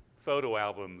through photo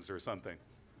albums or something.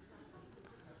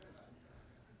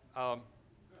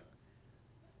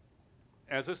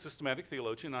 As a systematic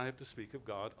theologian, I have to speak of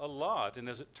God a lot. And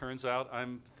as it turns out,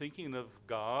 I'm thinking of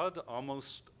God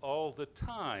almost all the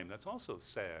time. That's also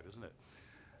sad, isn't it?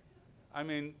 I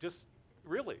mean, just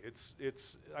really,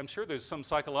 I'm sure there's some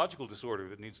psychological disorder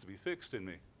that needs to be fixed in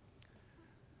me.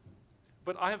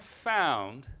 But I have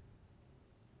found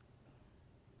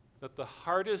that the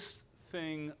hardest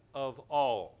thing of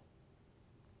all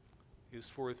is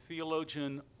for a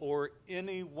theologian or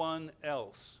anyone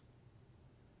else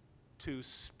to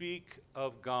speak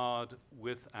of God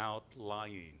without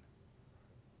lying.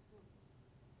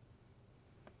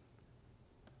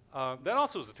 That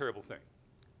also is a terrible thing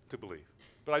to believe,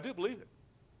 but I do believe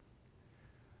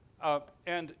it.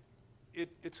 And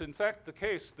it's in fact the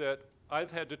case that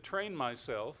I've had to train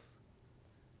myself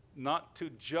not to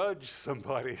judge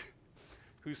somebody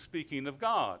who's speaking of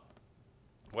God,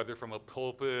 whether from a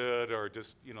pulpit or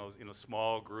just, you know, in a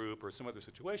small group or some other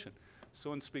situation.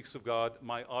 Someone speaks of God,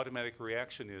 my automatic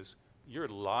reaction is, you're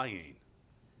lying.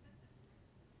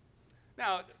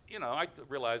 Now, you know, I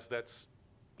realize that's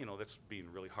being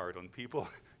really hard on people.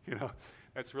 You know,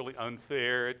 that's really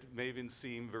unfair. It may even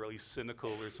seem really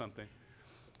cynical or something.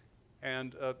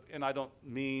 And I don't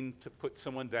mean to put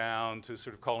someone down, to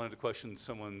sort of call into question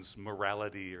someone's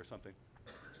morality or something.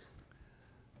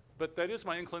 But that is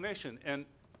my inclination.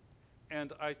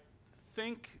 And I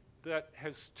think that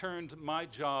has turned my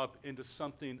job into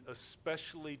something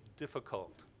especially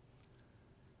difficult.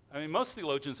 I mean, most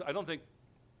theologians, I don't think,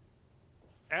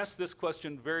 ask this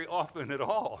question very often at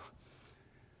all.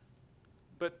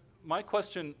 But the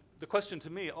question to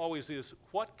me always is,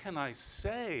 what can I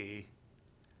say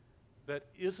that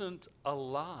isn't a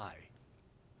lie?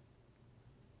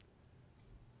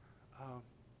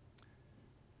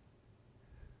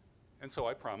 And so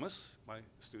I promise my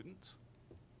students,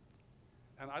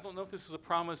 and I don't know if this is a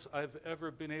promise I've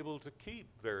ever been able to keep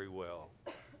very well,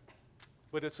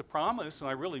 but it's a promise, and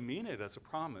I really mean it as a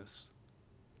promise,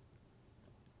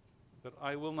 that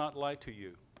I will not lie to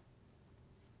you.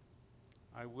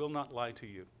 I will not lie to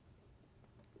you.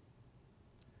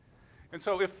 And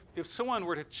so if someone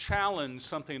were to challenge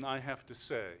something I have to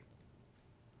say,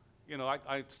 you know,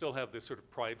 I still have this sort of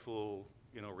prideful,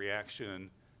 you know, reaction,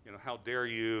 you know, how dare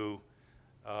you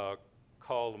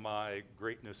call my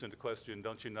greatness into question?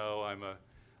 Don't you know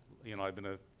I've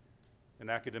been an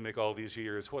academic all these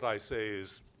years. What I say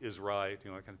is right.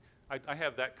 You know, I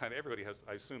have that kind of,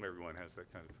 I assume everyone has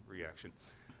that kind of reaction.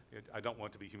 I don't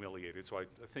want to be humiliated, so I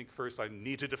think first I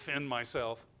need to defend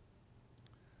myself.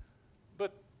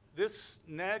 But this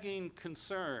nagging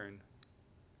concern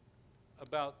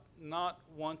about not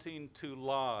wanting to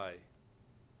lie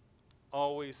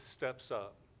always steps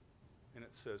up. And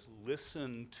it says,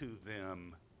 listen to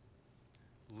them.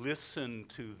 Listen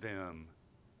to them.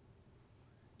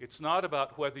 It's not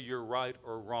about whether you're right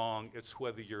or wrong, it's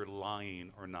whether you're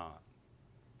lying or not.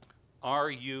 Are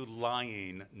you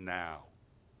lying now?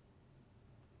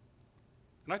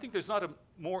 And I think there's not a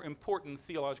more important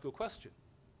theological question.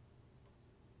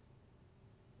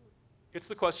 It's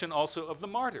the question also of the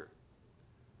martyr.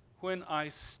 When I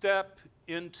step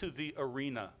into the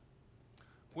arena,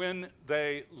 when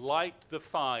they light the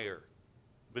fire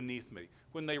beneath me,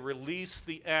 when they release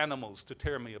the animals to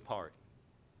tear me apart,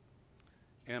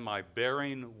 am I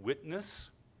bearing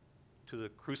witness to the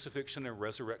crucifixion and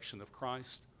resurrection of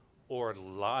Christ, or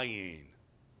lying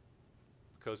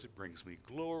because it brings me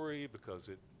glory, because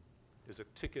it is a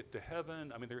ticket to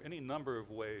heaven? I mean, there are any number of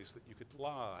ways that you could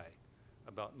lie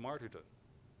about martyrdom.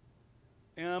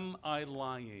 Am I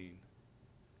lying?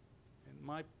 And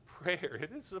my prayer,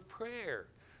 it is a prayer.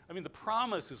 I mean, the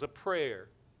promise is a prayer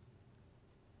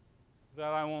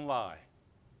that I won't lie.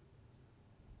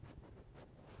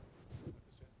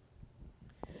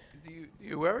 Do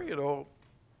you worry at all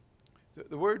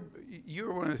The word,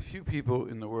 you're one of the few people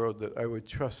in the world that I would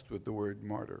trust with the word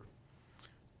martyr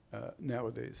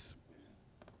nowadays,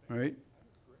 right?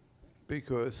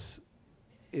 Because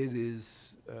it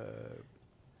is,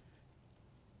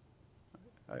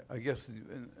 I guess,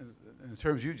 in the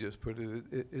terms you just put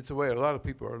it, it's a way a lot of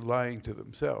people are lying to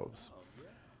themselves,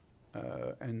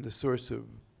 and the source of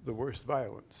the worst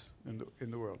violence in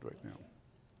the world right now,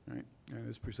 right? And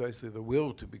it's precisely the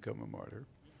will to become a martyr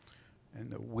and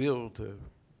the will to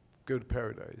go to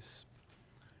paradise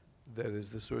that is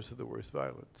the source of the worst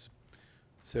violence.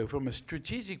 So from a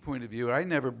strategic point of view, I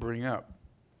never bring up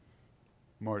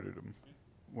martyrdom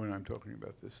when I'm talking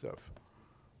about this stuff.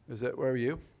 Does that worry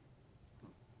you?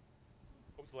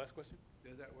 What was the last question?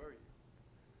 Does that worry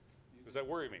you? Does that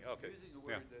worry me? Okay. Using a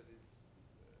word that is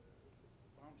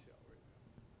bombshell right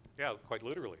now. Yeah, quite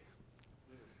literally.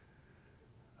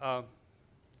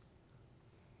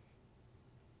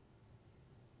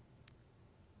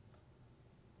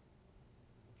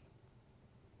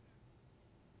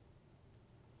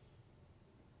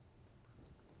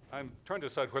 I'm trying to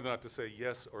decide whether or not to say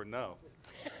yes or no.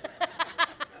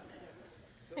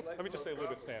 Let me just say a little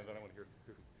bit, Stan, then I want to hear.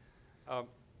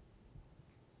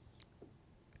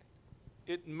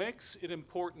 It makes it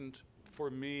important for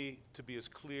me to be as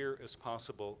clear as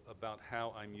possible about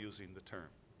how I'm using the term.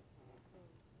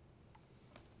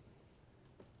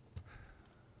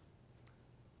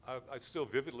 I still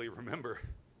vividly remember,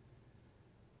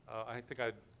 I think I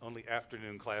had only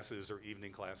afternoon classes or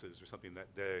evening classes or something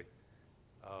that day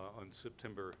on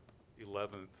September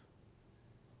 11th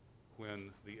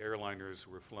when the airliners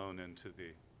were flown into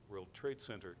the World Trade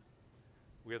Center.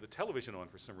 We had the television on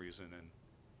for some reason,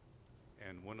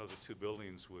 and one of the two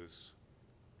buildings was,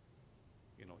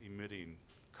 emitting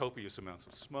copious amounts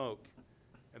of smoke.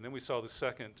 And then we saw the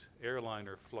second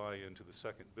airliner fly into the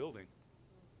second building.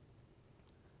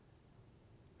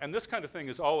 And this kind of thing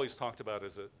is always talked about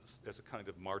as a kind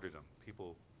of martyrdom,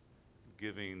 people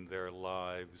giving their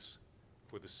lives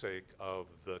for the sake of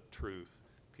the truth,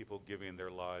 people giving their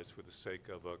lives for the sake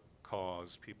of a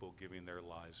cause, people giving their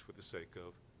lives for the sake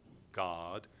of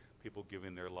God, people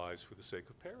giving their lives for the sake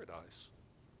of paradise,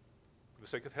 for the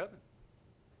sake of heaven.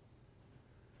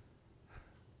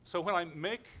 So when I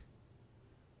make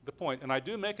the point, and I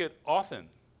do make it often,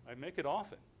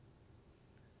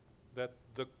 that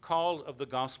the call of the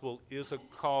gospel is a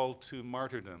call to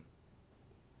martyrdom,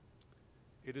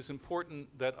 it is important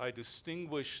that I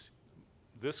distinguish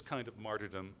this kind of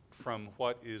martyrdom from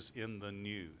what is in the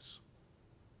news.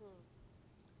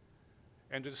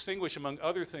 And to distinguish, among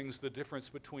other things, the difference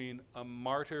between a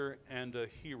martyr and a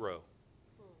hero.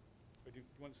 Do you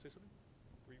want to say something?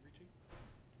 Were you reaching?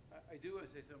 I do want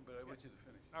to say something, but I want you to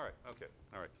finish. All right, okay,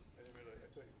 all right. I didn't realize, I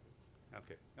thought you would.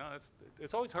 Okay, no,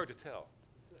 it's always hard to tell.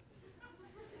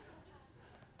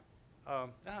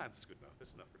 That's good enough,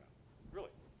 that's enough for now.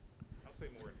 Really, I'll say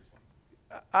more in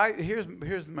response.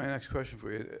 Here's my next question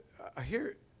for you.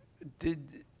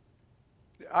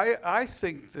 I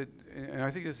think that, and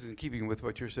I think this is in keeping with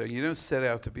what you're saying, you don't set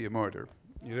out to be a martyr.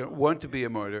 You don't want to be a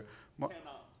martyr.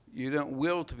 Cannot. You don't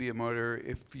will to be a martyr.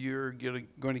 If you're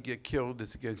going to get killed,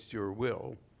 it's against your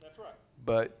will. That's right.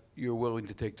 But you're willing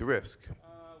to take the risk.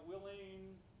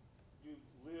 Willing, you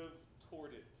live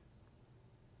toward it.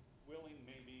 Willing,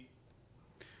 maybe.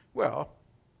 Well,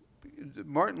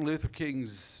 Martin Luther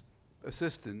King's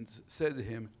assistants said to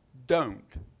him, "Don't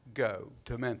go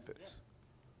to Memphis.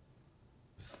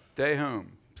 Yeah. Stay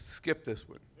home. Skip this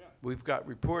one. Yeah. We've got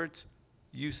reports.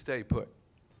 You stay put."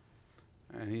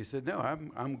 And he said, "No,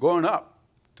 I'm going up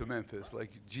to Memphis,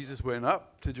 like Jesus went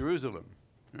up to Jerusalem,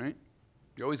 right?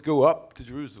 You always go up to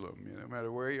Jerusalem, no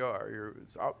matter where you are,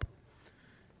 it's up.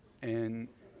 And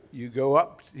you go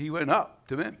up, he went up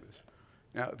to Memphis.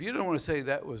 Now, if you don't want to say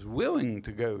that was willing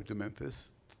to go to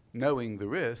Memphis, knowing the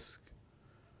risk,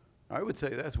 I would say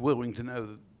that's willing to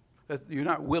know that you're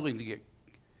not willing to get,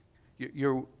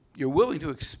 you're willing to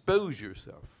expose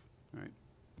yourself, right?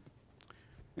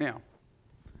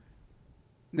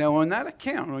 Now, on that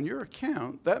account, on your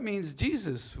account, that means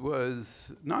Jesus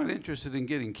was not interested in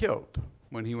getting killed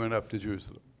when he went up to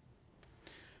Jerusalem.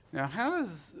 Now, how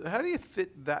do you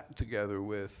fit that together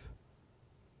with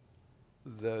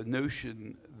the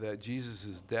notion that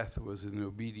Jesus' death was in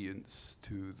obedience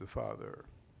to the Father?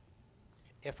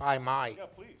 If I might, Yeah,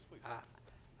 please.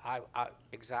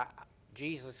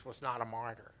 Jesus was not a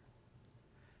martyr.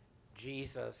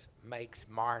 Jesus makes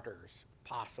martyrs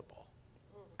possible.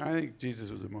 I think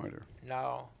Jesus was a martyr.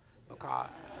 No, because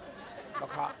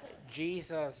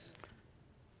Jesus,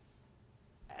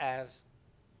 as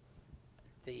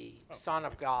the Son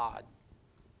of God,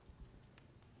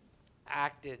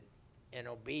 acted in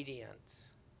obedience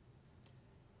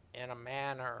in a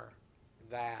manner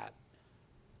that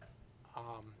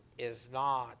is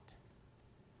not.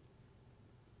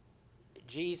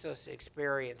 Jesus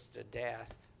experienced a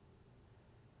death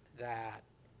that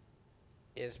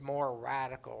is more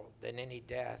radical than any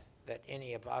death that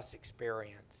any of us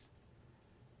experience,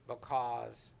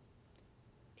 because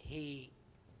he,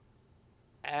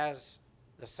 as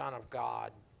the Son of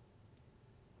God,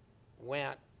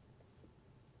 went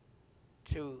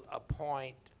to a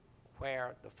point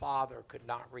where the Father could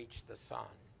not reach the Son.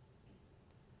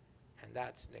 And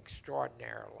that's an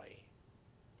extraordinarily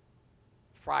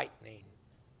frightening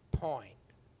point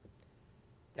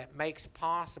that makes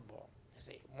possible.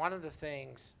 See, one of the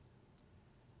things,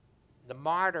 the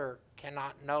martyr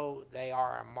cannot know they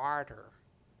are a martyr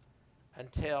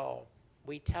until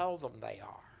we tell them they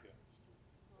are.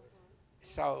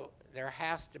 So there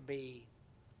has to be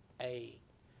a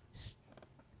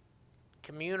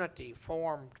community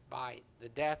formed by the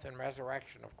death and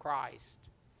resurrection of Christ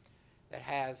that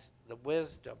has the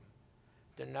wisdom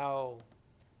to know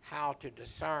how to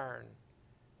discern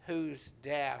whose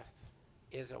death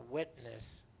is a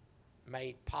witness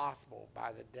made possible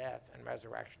by the death and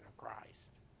resurrection of Christ.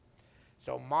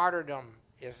 So martyrdom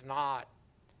is not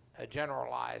a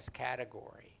generalized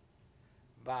category,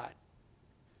 but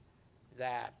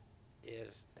that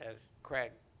is, as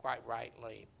Craig quite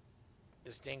rightly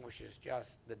distinguishes,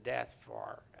 just the death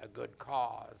for a good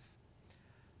cause.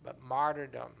 But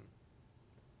martyrdom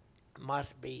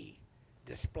must be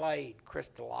displayed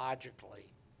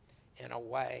Christologically in a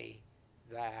way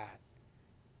that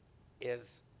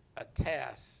is a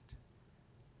test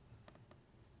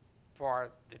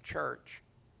for the church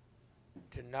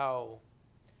to know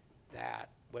that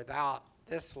without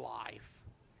this life,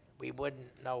 we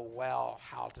wouldn't know well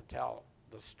how to tell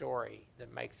the story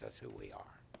that makes us who we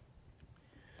are.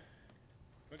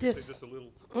 Let me say just a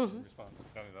little response.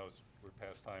 I know we're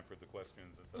past time for the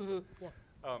questions and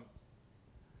stuff.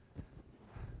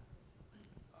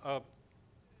 Yeah.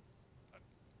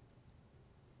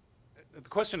 The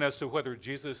question as to whether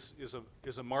Jesus is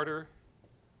a martyr,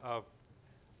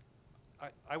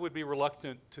 I would be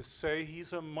reluctant to say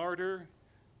he's a martyr,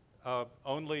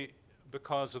 only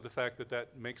because of the fact that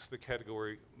that makes the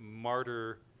category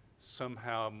martyr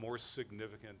somehow more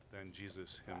significant than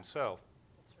Jesus himself.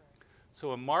 That's right.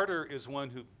 So a martyr is one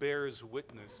who bears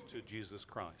witness to Jesus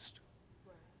Christ.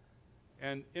 Right.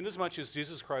 And inasmuch as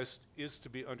Jesus Christ is to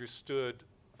be understood,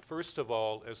 first of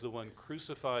all, as the one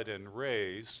crucified and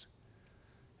raised,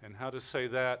 and how to say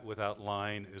that without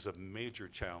lying is a major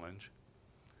challenge.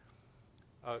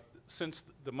 Since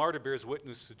the martyr bears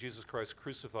witness to Jesus Christ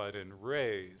crucified and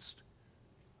raised,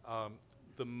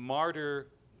 the martyr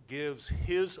gives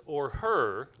his or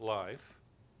her life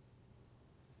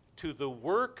to the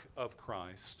work of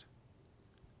Christ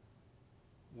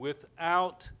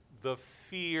without the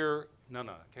fear, no,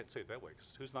 I can't say it that way,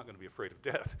 'cause who's not going to be afraid of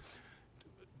death?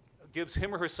 Gives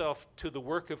him or herself to the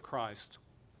work of Christ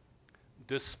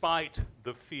despite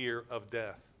the fear of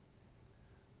death,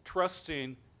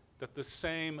 trusting that the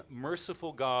same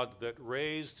merciful God that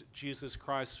raised Jesus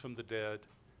Christ from the dead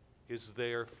is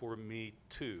there for me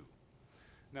too.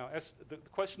 Now, as the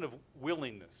question of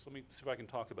willingness, let me see if I can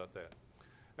talk about that.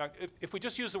 Now, if we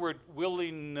just use the word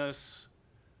willingness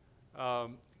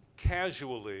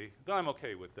casually, then I'm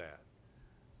okay with that.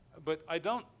 But I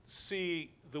don't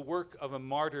see the work of a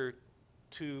martyr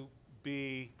to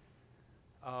be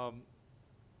a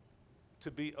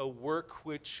work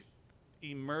which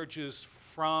emerges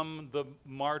from the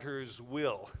martyr's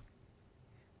will.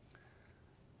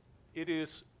 It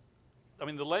is,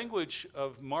 the language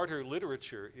of martyr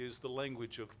literature is the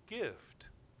language of gift.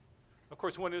 Of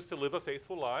course, one is to live a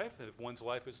faithful life, and if one's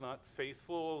life is not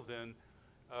faithful, then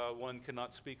one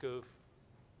cannot speak of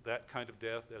that kind of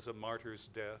death as a martyr's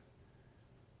death.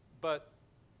 But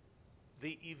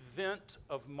the event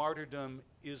of martyrdom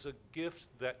is a gift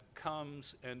that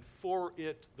comes, and for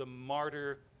it, the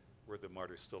martyr, were the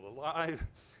martyr still alive,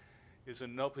 is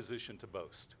in no position to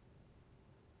boast.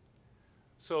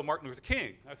 So Martin Luther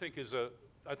King, I think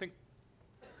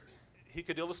he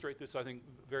could illustrate this,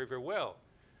 very, very well.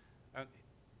 And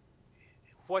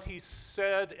what he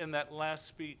said in that last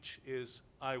speech is,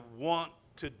 I want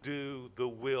to do the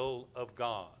will of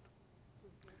God.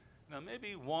 Now,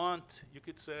 maybe want, you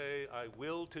could say, I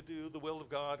will to do the will of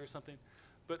God or something.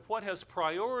 But what has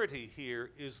priority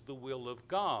here is the will of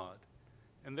God.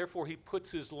 And therefore, he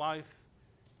puts his life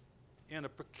in a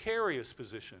precarious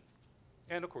position.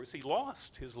 And of course, he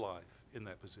lost his life in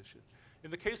that position.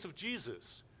 In the case of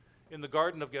Jesus, in the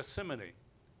Garden of Gethsemane,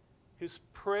 his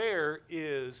prayer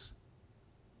is,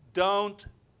 don't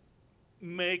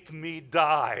make me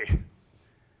die.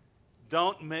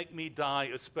 Don't make me die,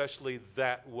 especially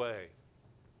that way.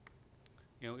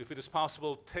 If it is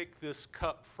possible, take this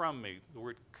cup from me. The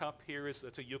word cup here it's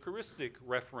a Eucharistic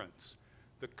reference.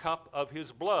 The cup of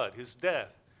his blood, his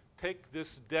death. Take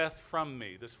this death from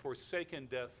me, this forsaken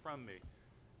death from me.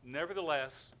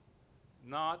 Nevertheless,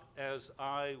 not as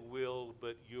I will,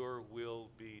 but your will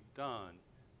be done.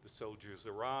 The soldiers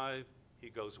arrive, he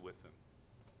goes with them.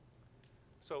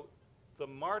 So the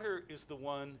martyr is the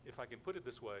one, if I can put it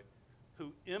this way,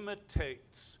 who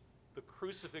imitates the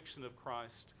crucifixion of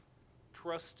Christ,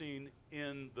 trusting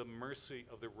in the mercy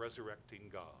of the resurrecting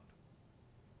God.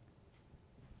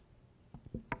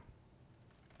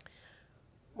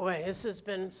 Boy, this has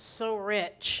been so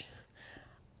rich.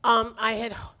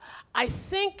 I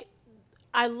think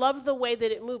I love the way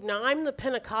that it moved. Now, I'm the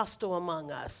Pentecostal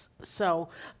among us, so,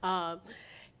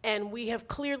 and we have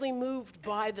clearly moved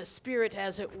by the Spirit,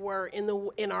 as it were,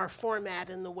 in our format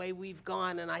and the way we've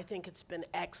gone, and I think it's been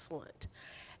excellent.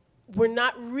 We're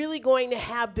not really going to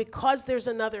have, because there's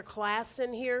another class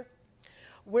in here,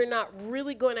 we're not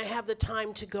really going to have the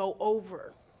time to go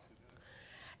over.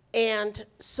 And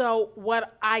so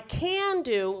what I can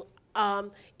do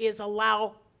is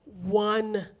allow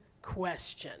one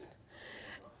question.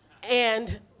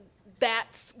 And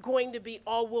that's going to be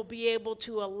all we'll be able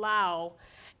to allow.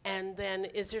 And then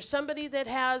is there somebody that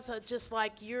has just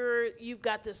like you've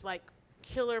got this like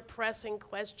killer pressing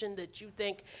question that you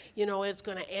think, is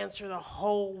going to answer the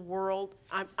whole world?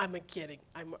 I'm kidding.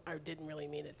 I didn't really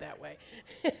mean it that way.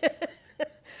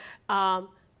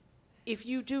 If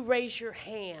you do raise your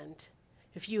hand,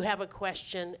 if you have a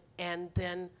question, and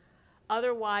then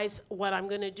otherwise what I'm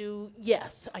going to do,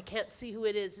 yes, I can't see who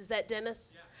it is. Is that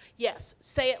Dennis? Yeah. Yes,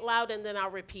 say it loud and then I'll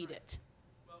repeat it.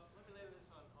 Well, let me lay this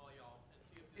on all y'all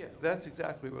and see if Yeah, that's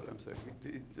exactly what I'm saying.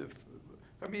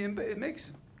 It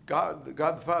makes God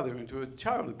the Father into a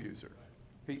child abuser.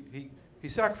 He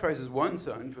sacrifices one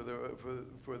son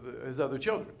for his other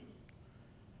children.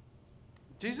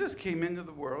 Jesus came into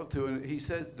the world and he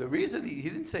said the reason he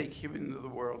didn't say he came into the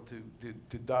world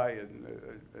to die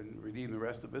and redeem the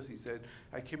rest of us. He said,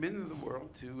 I came into the world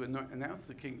to announce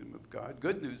the kingdom of God,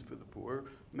 good news for the poor,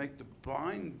 make the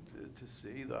blind to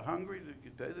see, the hungry to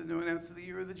get fed, and to announce the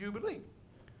year of the Jubilee.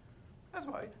 That's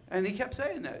why. And he kept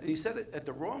saying that. And he said it at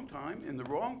the wrong time, in the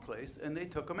wrong place, and they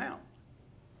took him out.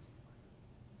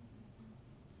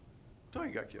 So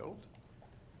he got killed.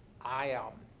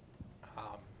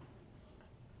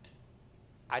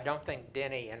 I don't think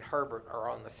Denny and Herbert are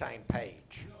on the same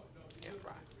page. Yeah,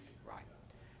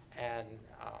 right.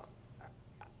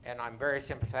 And I'm very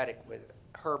sympathetic with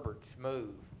Herbert's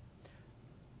move,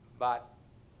 but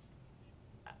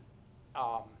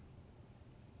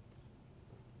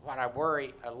what I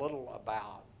worry a little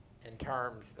about in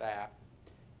terms that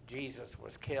Jesus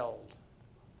was killed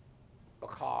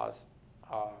because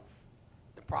of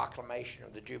the proclamation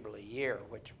of the Jubilee year,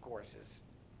 which of course is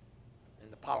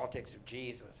in the politics of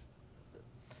Jesus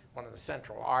one of the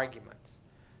central arguments.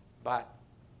 But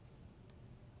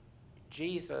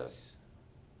Jesus,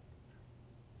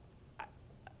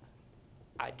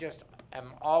 I just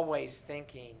am always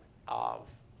thinking of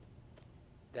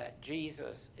that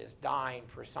Jesus is dying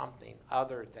for something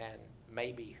other than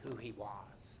maybe who he was.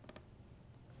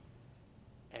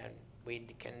 And we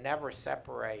can never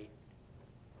separate,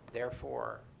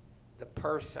 therefore, the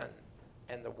person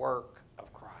and the work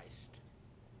of Christ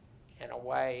in a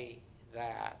way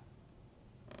that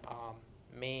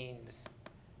means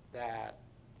that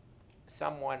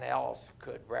someone else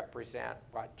could represent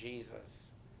what Jesus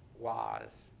was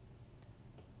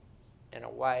in a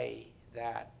way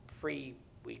that free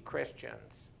we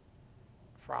Christians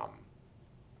from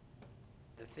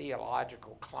the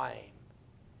theological claim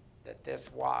that this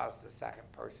was the second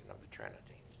person of the Trinity.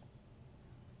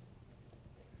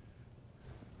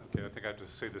 Okay, I think I have to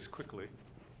say this quickly.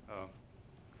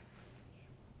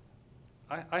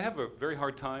 I have a very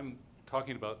hard time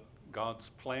talking about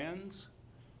God's plans,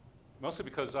 mostly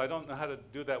because I don't know how to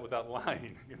do that without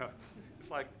lying. It's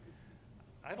like,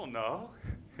 I don't know.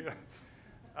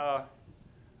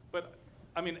 But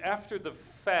I mean, after the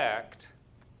fact,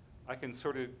 I can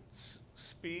sort of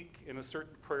speak in a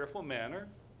certain prayerful manner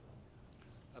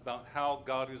about how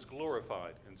God is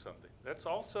glorified in something. That's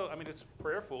also, I mean, it's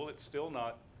prayerful. It's still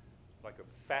not like a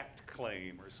fact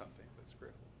claim or something, but it's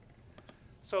prayerful.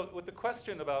 So with the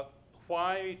question about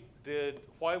why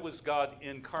was God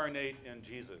incarnate in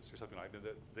Jesus, or something like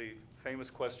that, the famous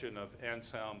question of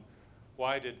Anselm,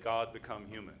 why did God become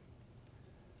human?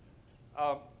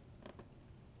 I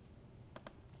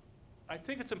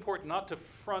think it's important not to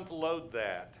front load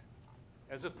that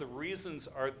as if the reasons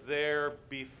are there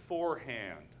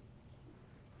beforehand.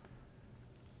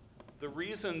 The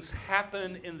reasons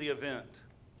happen in the event.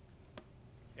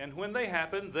 And when they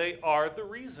happen, they are the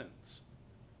reasons.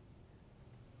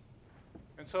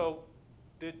 And so,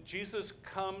 did Jesus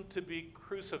come to be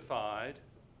crucified,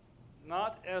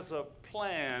 not as a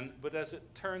plan, but as it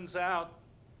turns out,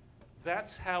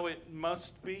 that's how it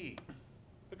must be,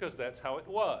 because that's how it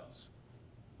was.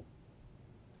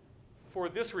 For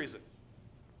this reason,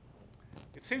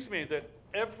 it seems to me that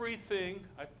everything,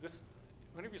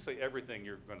 whenever you say everything,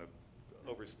 you're going to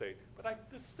overstate, but I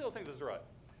still think this is right.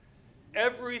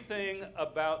 Everything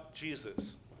about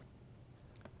Jesus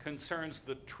concerns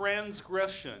the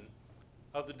transgression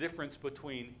of the difference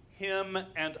between him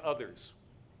and others,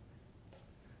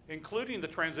 including the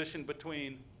transition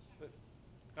between,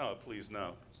 oh, please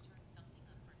no.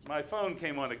 My phone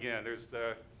came on again. There's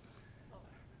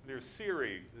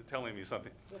Siri telling me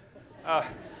something.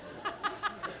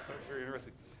 Very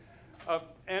interesting.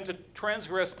 And to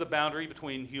transgress the boundary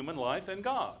between human life and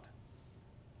God.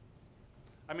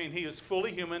 I mean, he is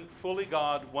fully human, fully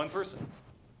God, one person.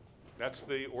 That's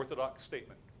the orthodox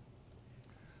statement.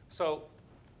 So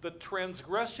the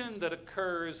transgression that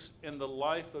occurs in the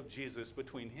life of Jesus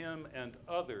between him and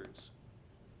others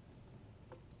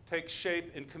takes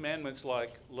shape in commandments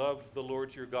like love the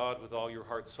Lord your God with all your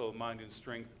heart, soul, mind, and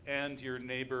strength, and your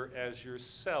neighbor as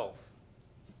yourself.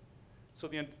 So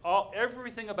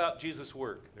everything about Jesus'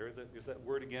 work, there's that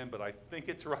word again, but I think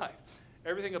it's right.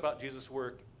 Everything about Jesus'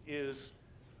 work is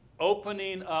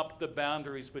opening up the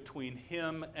boundaries between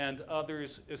him and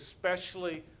others,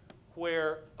 especially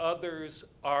where others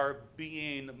are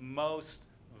being most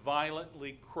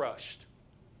violently crushed.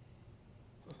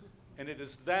 And it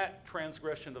is that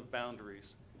transgression of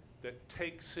boundaries that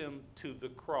takes him to the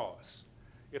cross.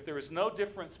 If there is no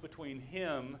difference between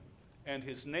him and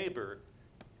his neighbor,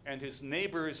 and his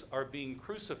neighbors are being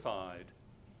crucified,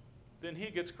 then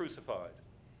he gets crucified.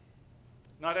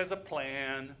 Not as a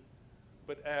plan,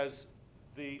 but as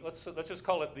let's just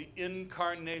call it the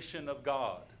incarnation of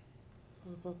God.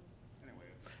 Mm-hmm.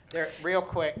 Anyway. Real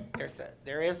quick, Craig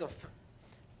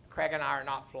and I are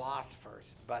not philosophers,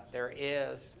 but there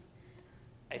is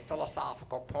a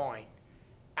philosophical point.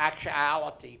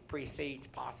 Actuality precedes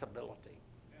possibility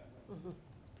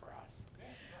for us.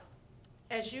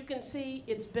 As you can see,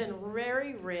 it's been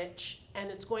very rich, and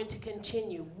it's going to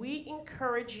continue. We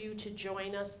encourage you to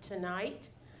join us tonight.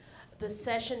 The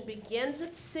session begins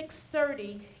at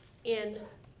 6:30 in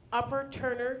Upper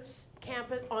Turner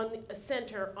Campus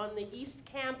Center on the East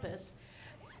Campus.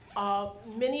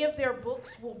 Many of their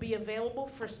books will be available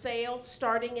for sale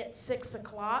starting at 6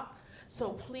 o'clock.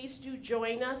 So please do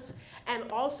join us. And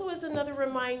also as another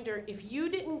reminder, if you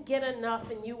didn't get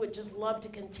enough and you would just love to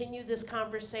continue this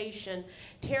conversation,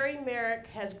 Terry Merrick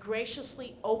has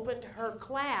graciously opened her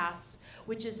class,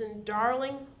 which is in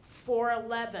Darling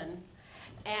 411.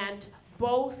 And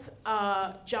both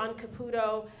John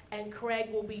Caputo and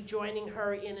Craig will be joining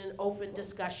her in an open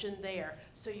discussion there.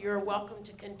 So you're welcome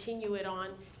to continue it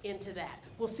on into that.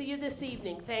 We'll see you this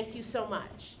evening. Thank you so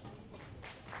much.